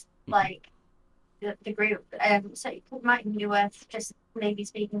Games, like the group. So it might be worth just maybe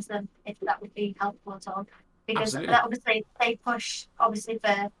speaking to them if that would be helpful at all, because that obviously they push obviously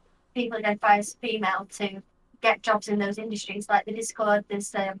for people identified as female to get jobs in those industries. Like the Discord,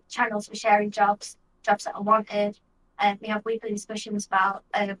 there's channels for sharing jobs that are wanted, and we have weekly discussions about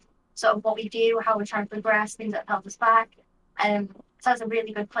sort of what we do, how we're trying to progress, things that help us back. So that's a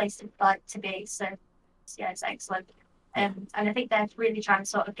really good place to be. So yeah, it's excellent. And I think they're really trying to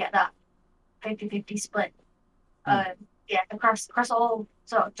sort of get that 50-50 split. Across all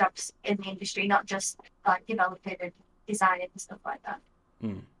sort of jobs in the industry, not just like developing and designing and stuff like that.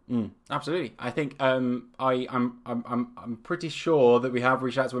 Absolutely. I think I'm pretty sure that we have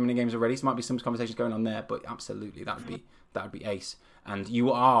reached out to Women in Games already. So there might be some conversations going on there, but absolutely that would be ace. And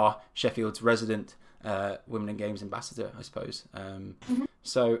you are Sheffield's resident Women in Games ambassador, I suppose.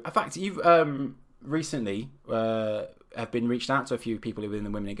 So in fact, you've recently have been reached out to a few people within the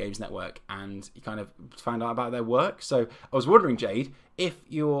Women in Games network, and you kind of found out about their work. So I was wondering, Jade, if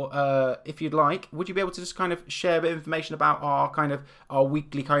you'd like, would you be able to just kind of share a bit of information about our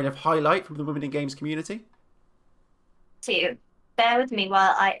weekly kind of highlight from the Women in Games community? So bear with me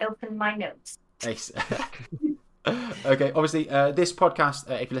while I open my notes. Nice. Okay, obviously this podcast,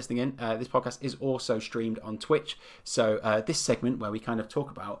 if you're listening in, this podcast is also streamed on Twitch. So this segment where we kind of talk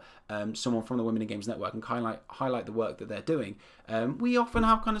about someone from the Women in Games network and highlight the work that they're doing, we often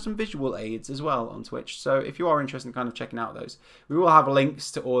have kind of some visual aids as well on Twitch. So if you are interested in kind of checking out those, we will have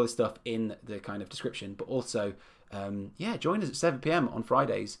links to all the stuff in the kind of description, but also join us at 7 PM on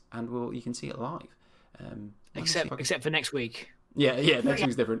Fridays and you can see it live. Except for next week. Yeah, next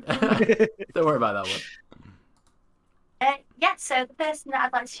week's different. Don't worry about that one. So the person that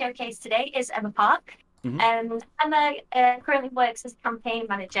I'd like to showcase today is Emma Park. Mm-hmm. Emma currently works as campaign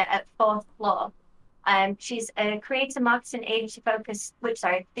manager at Fourth Floor. She's a creator marketing agency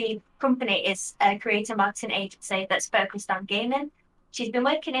the company is a creator marketing agency that's focused on gaming. She's been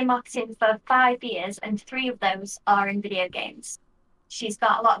working in marketing for 5 years, and 3 of those are in video games. She's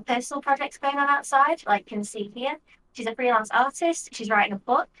got a lot of personal projects going on outside, like you can see here. She's a freelance artist. She's writing a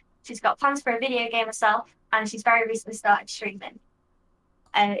book. She's got plans for a video game herself, and she's very recently started streaming.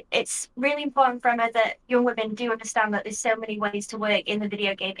 It's really important for Emma that young women do understand that there's so many ways to work in the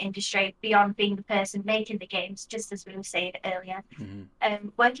video game industry beyond being the person making the games, just as we were saying earlier. Mm-hmm.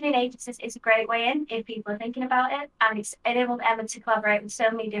 Working in agencies is a great way in if people are thinking about it, and it's enabled Emma to collaborate with so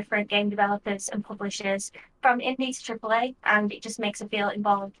many different game developers and publishers from indie to AAA, and it just makes her feel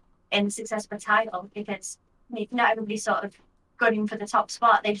involved in the success of a title, because not everybody's sort of gunning for the top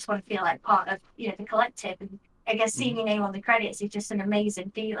spot. They just want to feel like part of the collective, and I guess seeing your name on the credits is just an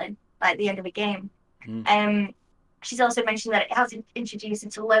amazing feeling, like the end of a game. She's also mentioned that it has introduced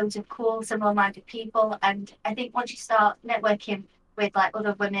into loads of cool, similar-minded people, and I think once you start networking with like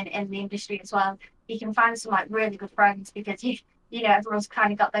other women in the industry as well, you can find some like really good friends, because everyone's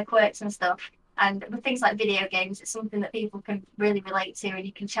kind of got their quirks and stuff. And with things like video games, it's something that people can really relate to, and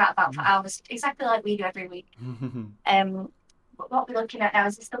you can chat about for hours, exactly like we do every week. What we're looking at now,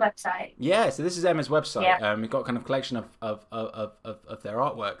 is this the website? Yeah, so this is Emma's website. Yeah. We've got kind of a collection of their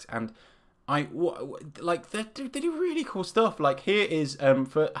artworks, and they do really cool stuff. Like here is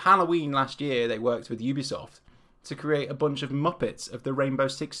for Halloween last year, they worked with Ubisoft to create a bunch of Muppets of the Rainbow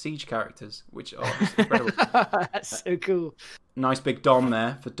Six Siege characters, which are incredible. That's so cool. Nice big Dom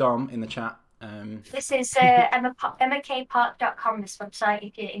there for Dom in the chat. This is MKpark.com, this website,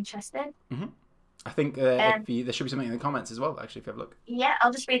 if you're interested. I think there should be something in the comments as well, actually, if you have a look. Yeah,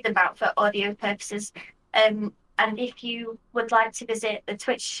 I'll just read them out for audio purposes. And if you would like to visit the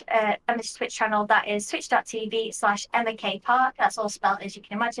Emma's Twitch channel, that is twitch.tv/EmmaKPark. That's all spelled as you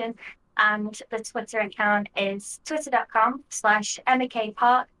can imagine. And the Twitter account is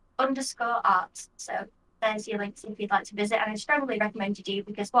twitter.com/EmmaKPark_art. So there's your links if you'd like to visit. And I strongly recommend you do,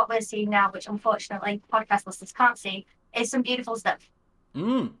 because what we're seeing now, which unfortunately podcast listeners can't see, is some beautiful stuff.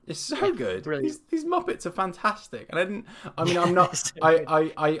 It's so good. These Muppets are fantastic. And I'm not So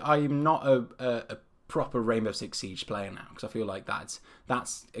I'm not a proper Rainbow Six Siege player now, because I feel like that's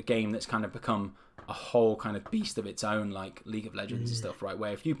a game that's kind of become a whole kind of beast of its own, like League of Legends and stuff, right?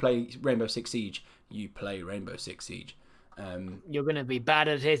 Where if you play Rainbow Six Siege, you play Rainbow Six Siege. You're gonna be bad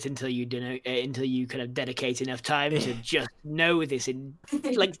at it until you kind of dedicate enough time to just know this in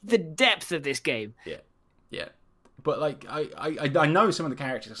like the depth of this game. Yeah. But like I know some of the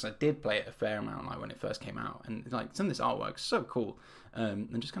characters, because I did play it a fair amount, like when it first came out, and like some of this artwork's so cool,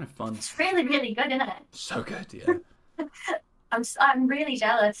 and just kind of fun. It's really, really good, isn't it? So good, yeah. I'm really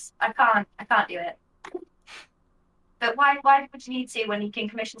jealous. I can't do it. But why would you need to when you can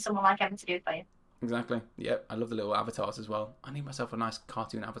commission someone like Evan to do it for you? Exactly. Yep. I love the little avatars as well. I need myself a nice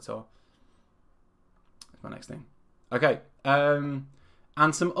cartoon avatar. That's my next thing. Okay. And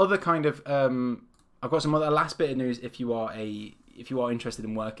some other kind of I've got some other last bit of news if you are interested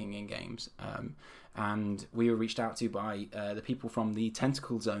in working in games. And we were reached out to by the people from the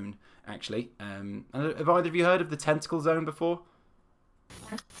Tentacle Zone, actually. Have either of you heard of the Tentacle Zone before?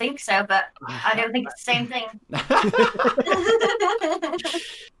 I think so, but I don't think it's the same thing.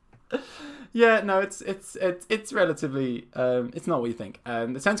 Yeah, no, it's relatively it's not what you think.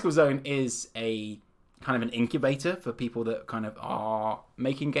 The Tentacle Zone is a kind of an incubator for people that kind of are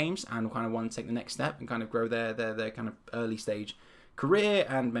making games and kind of want to take the next step and kind of grow their kind of early stage career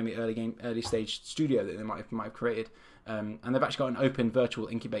and maybe early stage studio that they might have created. And they've actually got an open virtual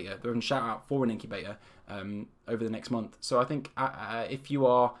incubator. They're going to shout out for an incubator over the next month. So I think if you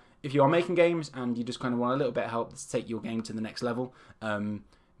are making games and you just kind of want a little bit of help to take your game to the next level,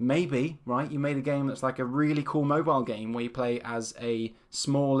 maybe, right, you made a game that's like a really cool mobile game where you play as a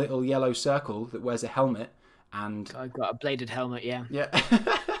small little yellow circle that wears a helmet and... I've got a bladed helmet, yeah. Yeah.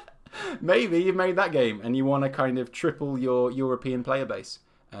 Maybe you've made that game and you want to kind of triple your European player base.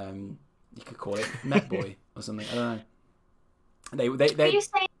 You could call it Metboy or something. I don't know. Did you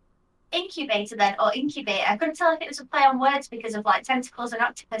say incubator then, or incubator? I couldn't tell if it was a play on words because of like tentacles and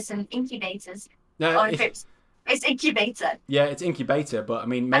octopus and incubators. No, or if it's incubator. Yeah, it's incubator, but I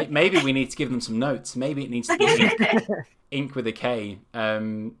mean, maybe we need to give them some notes. Maybe it needs to be ink with a K.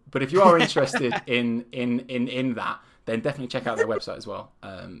 But if you are interested in that, then definitely check out their website as well,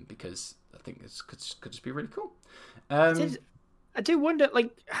 because I think this could just be really cool. I do wonder,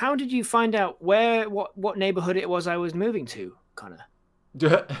 like, how did you find out what neighborhood it was I was moving to, Connor?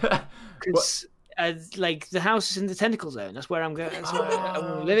 Because like the house is in the Tentacle Zone. That's where I'm going. That's where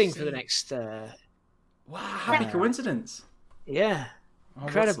I'm living for the next. Wow! Happy coincidence. Yeah,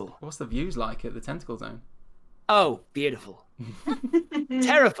 incredible. What's the views like at the Tentacle Zone? Oh, beautiful.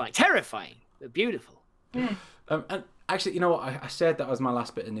 terrifying, but beautiful. And actually, you know what? I said that was my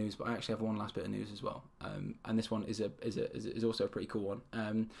last bit of news, but I actually have one last bit of news as well. And this one is also a pretty cool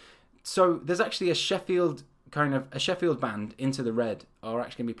one. So there's actually a Sheffield band, Into the Red, are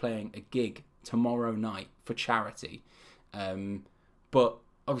actually going to be playing a gig tomorrow night for charity. But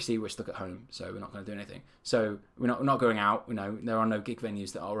obviously we're stuck at home, so we're not going to do anything. So we're not going out. You know, there are no gig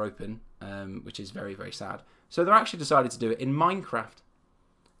venues that are open, which is very, very sad. So they're actually decided to do it in Minecraft.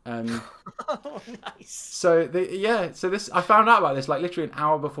 Oh, nice. So this I found out about this like literally an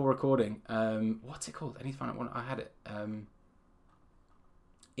hour before recording. What's it called? I need to find out when I had it.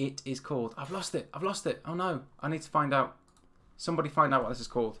 It is called. I've lost it. Oh no! I need to find out. Somebody find out what this is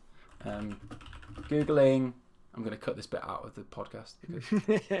called. Googling. I'm going to cut this bit out of the podcast.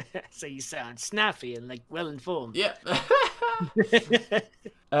 So you sound snappy and like well informed. Yeah.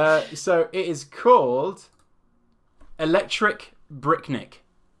 So it is called Electric Bricknick.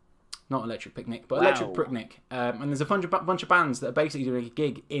 Not Electric Picnic, but Electric Bricknick. And there's a bunch of bands that are basically doing a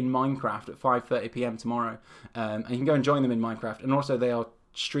gig in Minecraft at 5:30 p.m. tomorrow. And you can go and join them in Minecraft. And also they are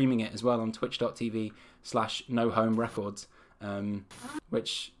streaming it as well on twitch.tv/NoHomeRecords,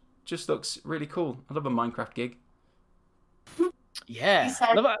 which just looks really cool. I love a Minecraft gig. Yeah.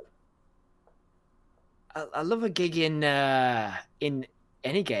 I love a gig in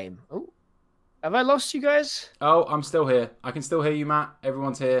any game. Oh, have I lost you guys? Oh, I'm still here. I can still hear you, Matt.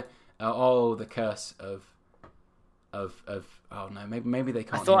 Everyone's here. The curse of Oh no, maybe they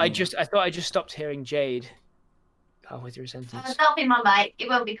can't. I thought I just stopped hearing Jade halfway through a sentence. That'll be my mic. It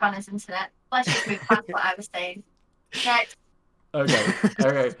won't be Connor's internet. Let's just move past what I was saying. Next.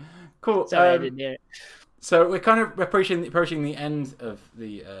 Okay. Cool. Sorry, I didn't hear it. So we're kind of approaching the end of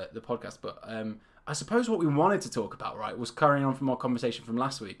the podcast, but I suppose what we wanted to talk about, right, was carrying on from our conversation from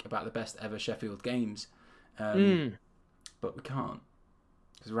last week about the best ever Sheffield games, but we can't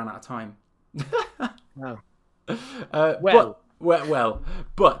because we ran out of time. Oh. But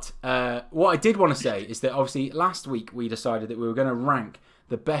what I did want to say is that obviously last week we decided that we were going to rank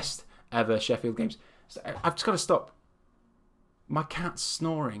the best ever Sheffield games. So I've just got to stop. My cat's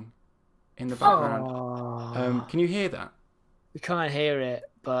snoring in the background. Can you hear that? We can't hear it,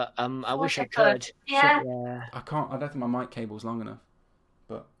 but I wish I could. Yeah. I can't. I don't think my mic cable's long enough.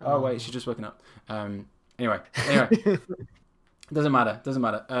 But wait, she's just waking up. Anyway. Doesn't matter.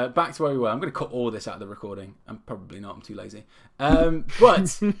 Back to where we were. I'm going to cut all this out of the recording. I'm probably not. I'm too lazy.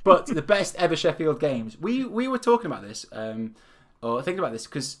 But the best ever Sheffield games. We were talking about this, or thinking about this,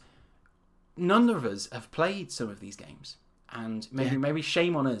 because none of us have played some of these games. And maybe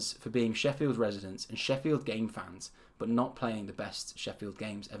shame on us for being Sheffield residents and Sheffield game fans, but not playing the best Sheffield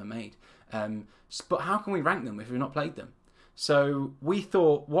games ever made. But how can we rank them if we've not played them? So we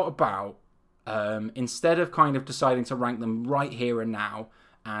thought, what about instead of kind of deciding to rank them right here and now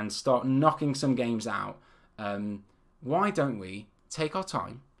and start knocking some games out, why don't we take our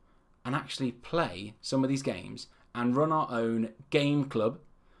time and actually play some of these games and run our own game club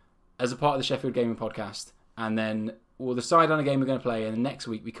as a part of the Sheffield Gaming Podcast, and then we'll decide on a game we're going to play, and next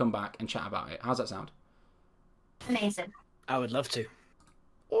week we come back and chat about it. How's that sound? Amazing. I would love to.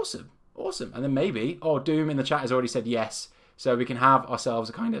 Awesome. And then maybe, Doom in the chat has already said yes, so we can have ourselves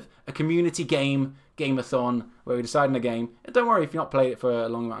a kind of a community game-a-thon, where we decide on a game. And don't worry if you've not played it for a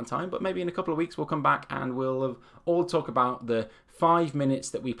long amount of time, but maybe in a couple of weeks we'll come back and we'll all talk about the 5 minutes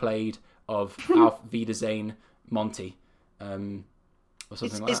that we played of Auf Wiedersehen Monty, or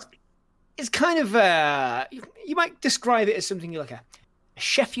something like that. It's kind of you might describe it as something like a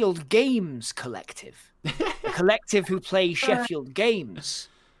Sheffield Games collective, a collective who play Sheffield games.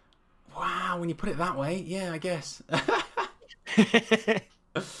 Wow, when you put it that way, yeah, I guess.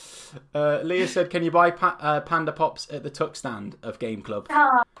 Leah said, "Can you buy Panda Pops at the Tuck stand of Game Club?"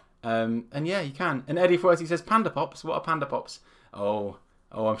 And yeah, you can. And Eddie Forty says, "Panda Pops? What are Panda Pops?" Oh,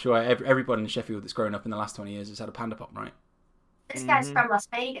 I'm sure everybody in Sheffield that's grown up in the last 20 years has had a Panda Pop, right? This guy's from Las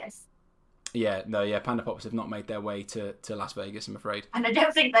Vegas. Yeah, Panda Pops have not made their way to Las Vegas, I'm afraid. And I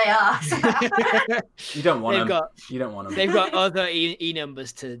don't think they are. So. You don't want them. You don't want them. They've got other e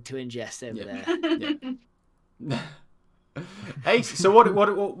numbers to ingest over there. Yeah. Ace, so what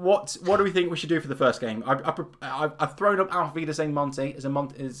do we think we should do for the first game? I've thrown up Auf Wiedersehen Monty as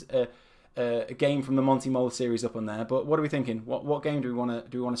a game from the Monty Mole series up on there. But what are we thinking? What game do we want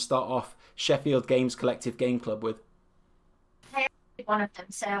to start off Sheffield Games Collective Game Club with? One of them.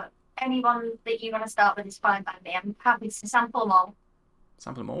 So anyone that you want to start with is fine by me. I'm happy to sample them all.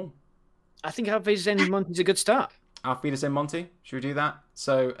 Sample them all. I think Auf Wiedersehen Monty's a good start. Auf Wiedersehen Monty. Should we do that?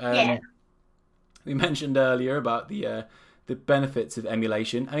 So yeah. We mentioned earlier about the benefits of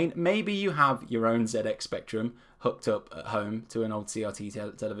emulation. I mean, maybe you have your own ZX Spectrum hooked up at home to an old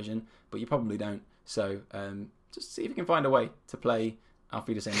CRT television, but you probably don't. So just see if you can find a way to play Auf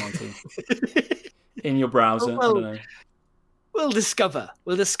Wiedersehen Monty in your browser. I don't know. We'll discover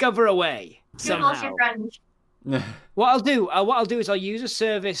a way somehow. What I'll do is I'll use a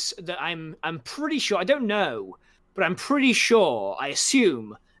service that I'm pretty sure, I don't know, but I'm pretty sure, I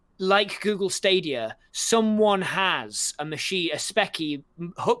assume, like Google Stadia, someone has a machine, a Speccy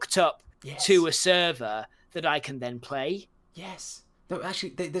hooked up to a server that I can then play. Yes. No,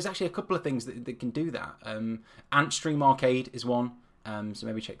 actually, there's actually a couple of things that can do that. Antstream Arcade is one, so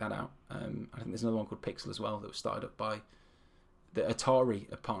maybe check that out. I think there's another one called Pixel as well that was started up by the Atari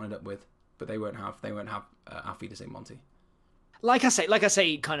have partnered up with, but they won't have Auf Wiedersehen Monty. Like I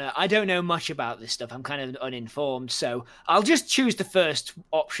say, kind of, I don't know much about this stuff. I'm kind of uninformed, so I'll just choose the first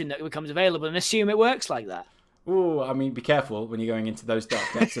option that becomes available and assume it works like that. Oh, I mean, be careful when you're going into those dark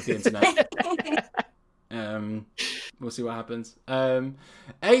depths of the internet. We'll see what happens.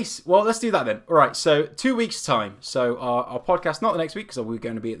 Ace, well, let's do that then. All right, so 2 weeks' time. So our podcast, not the next week, because we're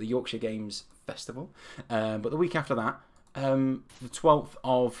going to be at the Yorkshire Games Festival, but the week after that, the 12th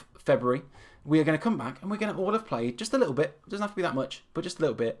of February, we are going to come back and we're going to all have played just a little bit. It doesn't have to be that much, but just a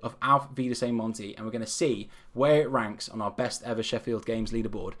little bit of Auf Wiedersehen Monty, and we're going to see where it ranks on our best ever Sheffield Games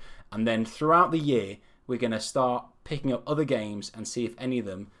leaderboard. And then throughout the year, we're going to start picking up other games and see if any of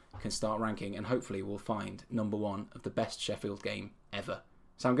them can start ranking, and hopefully we'll find number one of the best Sheffield game ever.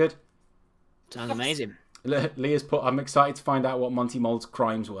 Sound good? Sounds amazing. Leah's put, I'm excited to find out what Monty Mole's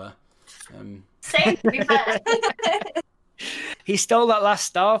crimes were. Same, to be fair. He stole that last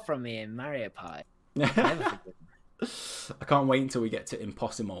star from me in Mario Party. Never forgive him. I can't wait until we get to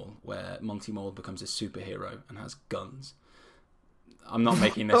Impossible, where Monty Mole becomes a superhero and has guns. I'm not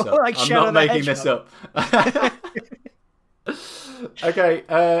making this up. Like I'm Shadow not the making this up. Okay,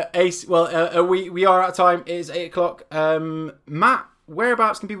 Ace. Well, we are out of time. It is 8:00. Matt,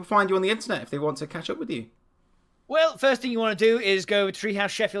 whereabouts can people find you on the internet if they want to catch up with you? Well, first thing you want to do is go to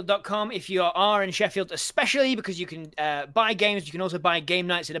treehousesheffield.com if you are in Sheffield, especially because you can buy games. You can also buy Game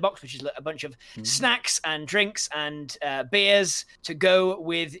Nights in a Box, which is a bunch of snacks and drinks and beers to go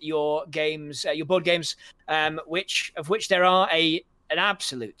with your games, your board games, which there are an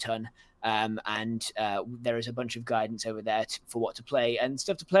absolute ton. And there is a bunch of guidance over there for what to play and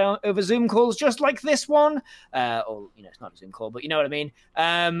stuff to play over Zoom calls, just like this one. Or, it's not a Zoom call, but you know what I mean.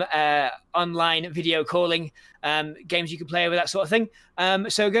 Online video calling, games you can play over, that sort of thing.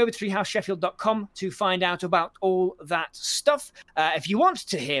 So go over to treehousesheffield.com to find out about all that stuff. If you want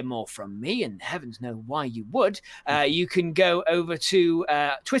to hear more from me, and heavens know why you would, you can go over to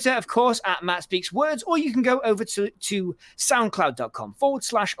Twitter, of course, at Matt Speaks Words, or you can go over to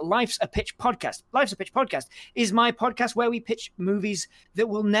soundcloud.com/Life's a Pitch Podcast. Life's a Pitch Podcast is my podcast where we pitch movies that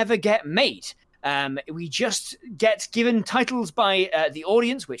will never get made. We just get given titles by the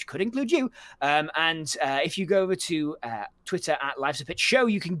audience, which could include you. And if you go over to Twitter at Life's a Pitch Show,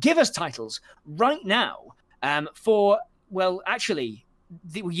 you can give us titles right now actually,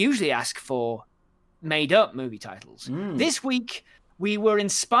 we usually ask for made-up movie titles. This week, we were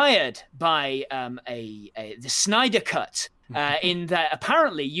inspired by the Snyder Cut, in that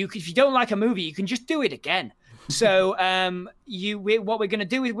apparently if you don't like a movie, you can just do it again. So what we're going to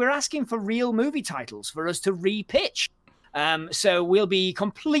do is we're asking for real movie titles for us to re-pitch. So we'll be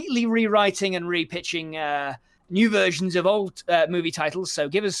completely rewriting and re-pitching new versions of old movie titles. So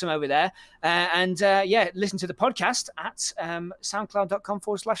give us some over there. Listen to the podcast at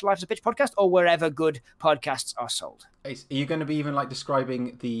soundcloud.com/Life's a Pitch Podcast or wherever good podcasts are sold. Are you going to be even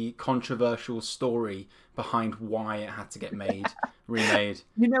describing the controversial story behind why it had to get remade?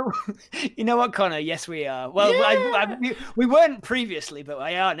 You know what, Connor? Yes, we are. Well, yeah. We weren't previously, but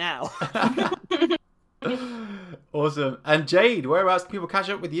I are now. Awesome. And Jade, whereabouts can people catch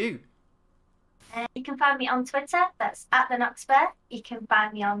up with you? You can find me on Twitter, that's at the Noxbear. You can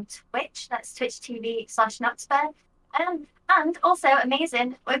find me on Twitch, that's twitch.tv/Noxbear. And also,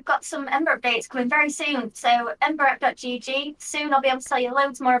 amazing, we've got some Ember updates coming very soon. So emberup.gg, soon I'll be able to tell you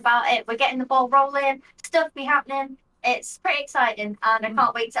loads more about it. We're getting the ball rolling, stuff be happening. It's pretty exciting, and I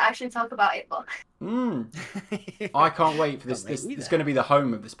can't wait to actually talk about it. But I can't wait for this. It's going to be the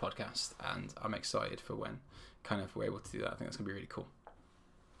home of this podcast, and I'm excited for when we're able to do that. I think that's going to be really cool.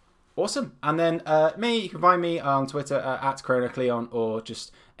 Awesome. And then you can find me on Twitter at ChronoCleon, or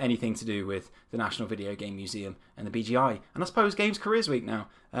just anything to do with the National Video Game Museum and the BGI. And I suppose Games Careers Week now.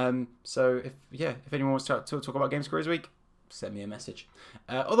 So if anyone wants to talk about Games Careers Week, send me a message.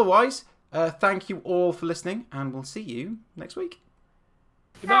 Otherwise, thank you all for listening, and we'll see you next week.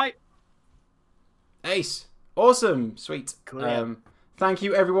 Goodbye. Ace. Awesome. Sweet. Cool. Thank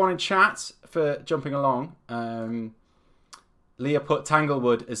you everyone in chat for jumping along. Leah put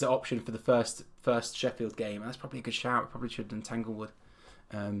Tanglewood as the option for the first Sheffield game. That's probably a good shout. We probably should have done Tanglewood.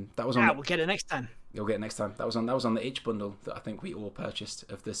 That was on. We'll get it next time. You'll get it next time. That was on the itch bundle that I think we all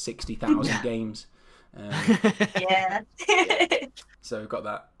purchased of the 60,000 games. Yeah. So we've got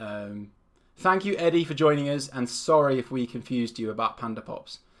that. Thank you, Eddie, for joining us, and sorry if we confused you about Panda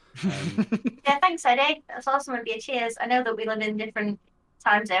Pops. Yeah, thanks, Eddie. That's awesome of you. Cheers. I know that we live in different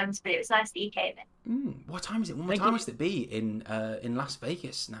time zones, but it was nice that you came in. What time is it? What time must it be in Las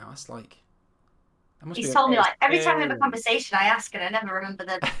Vegas now? That's like... He's told me every time we have a conversation, I ask and I never remember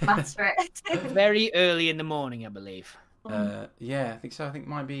the maths for it. Very early in the morning, I believe. Yeah, I think so. I think it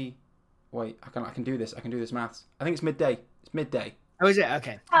might be... Wait, I can do this. I can do this maths. I think it's midday. It's midday. Oh, is it?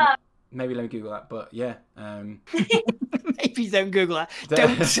 Okay. Maybe let me Google that, but yeah. Maybe don't Google that.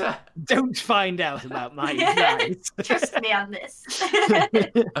 Don't find out about my plans. Trust me on this.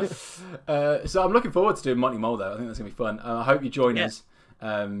 So I'm looking forward to doing Monty Mole, though. I think that's going to be fun. I hope you join us.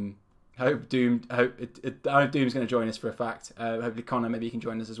 I hope Doom's going to join us for a fact. Hopefully Connor, maybe you can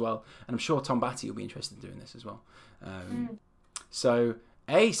join us as well. And I'm sure Tom Batty will be interested in doing this as well. So,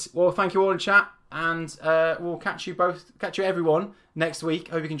 Ace, well, thank you all in chat. And we'll catch you everyone next week.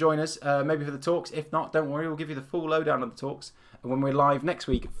 Hope you can join us, maybe for the talks. If not, don't worry, we'll give you the full lowdown of the talks when we're live next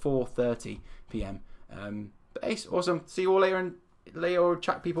week at 4:30 p.m. But Ace, awesome. See you all later, and later,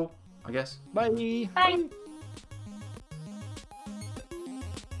 chat people, I guess. Bye. Bye.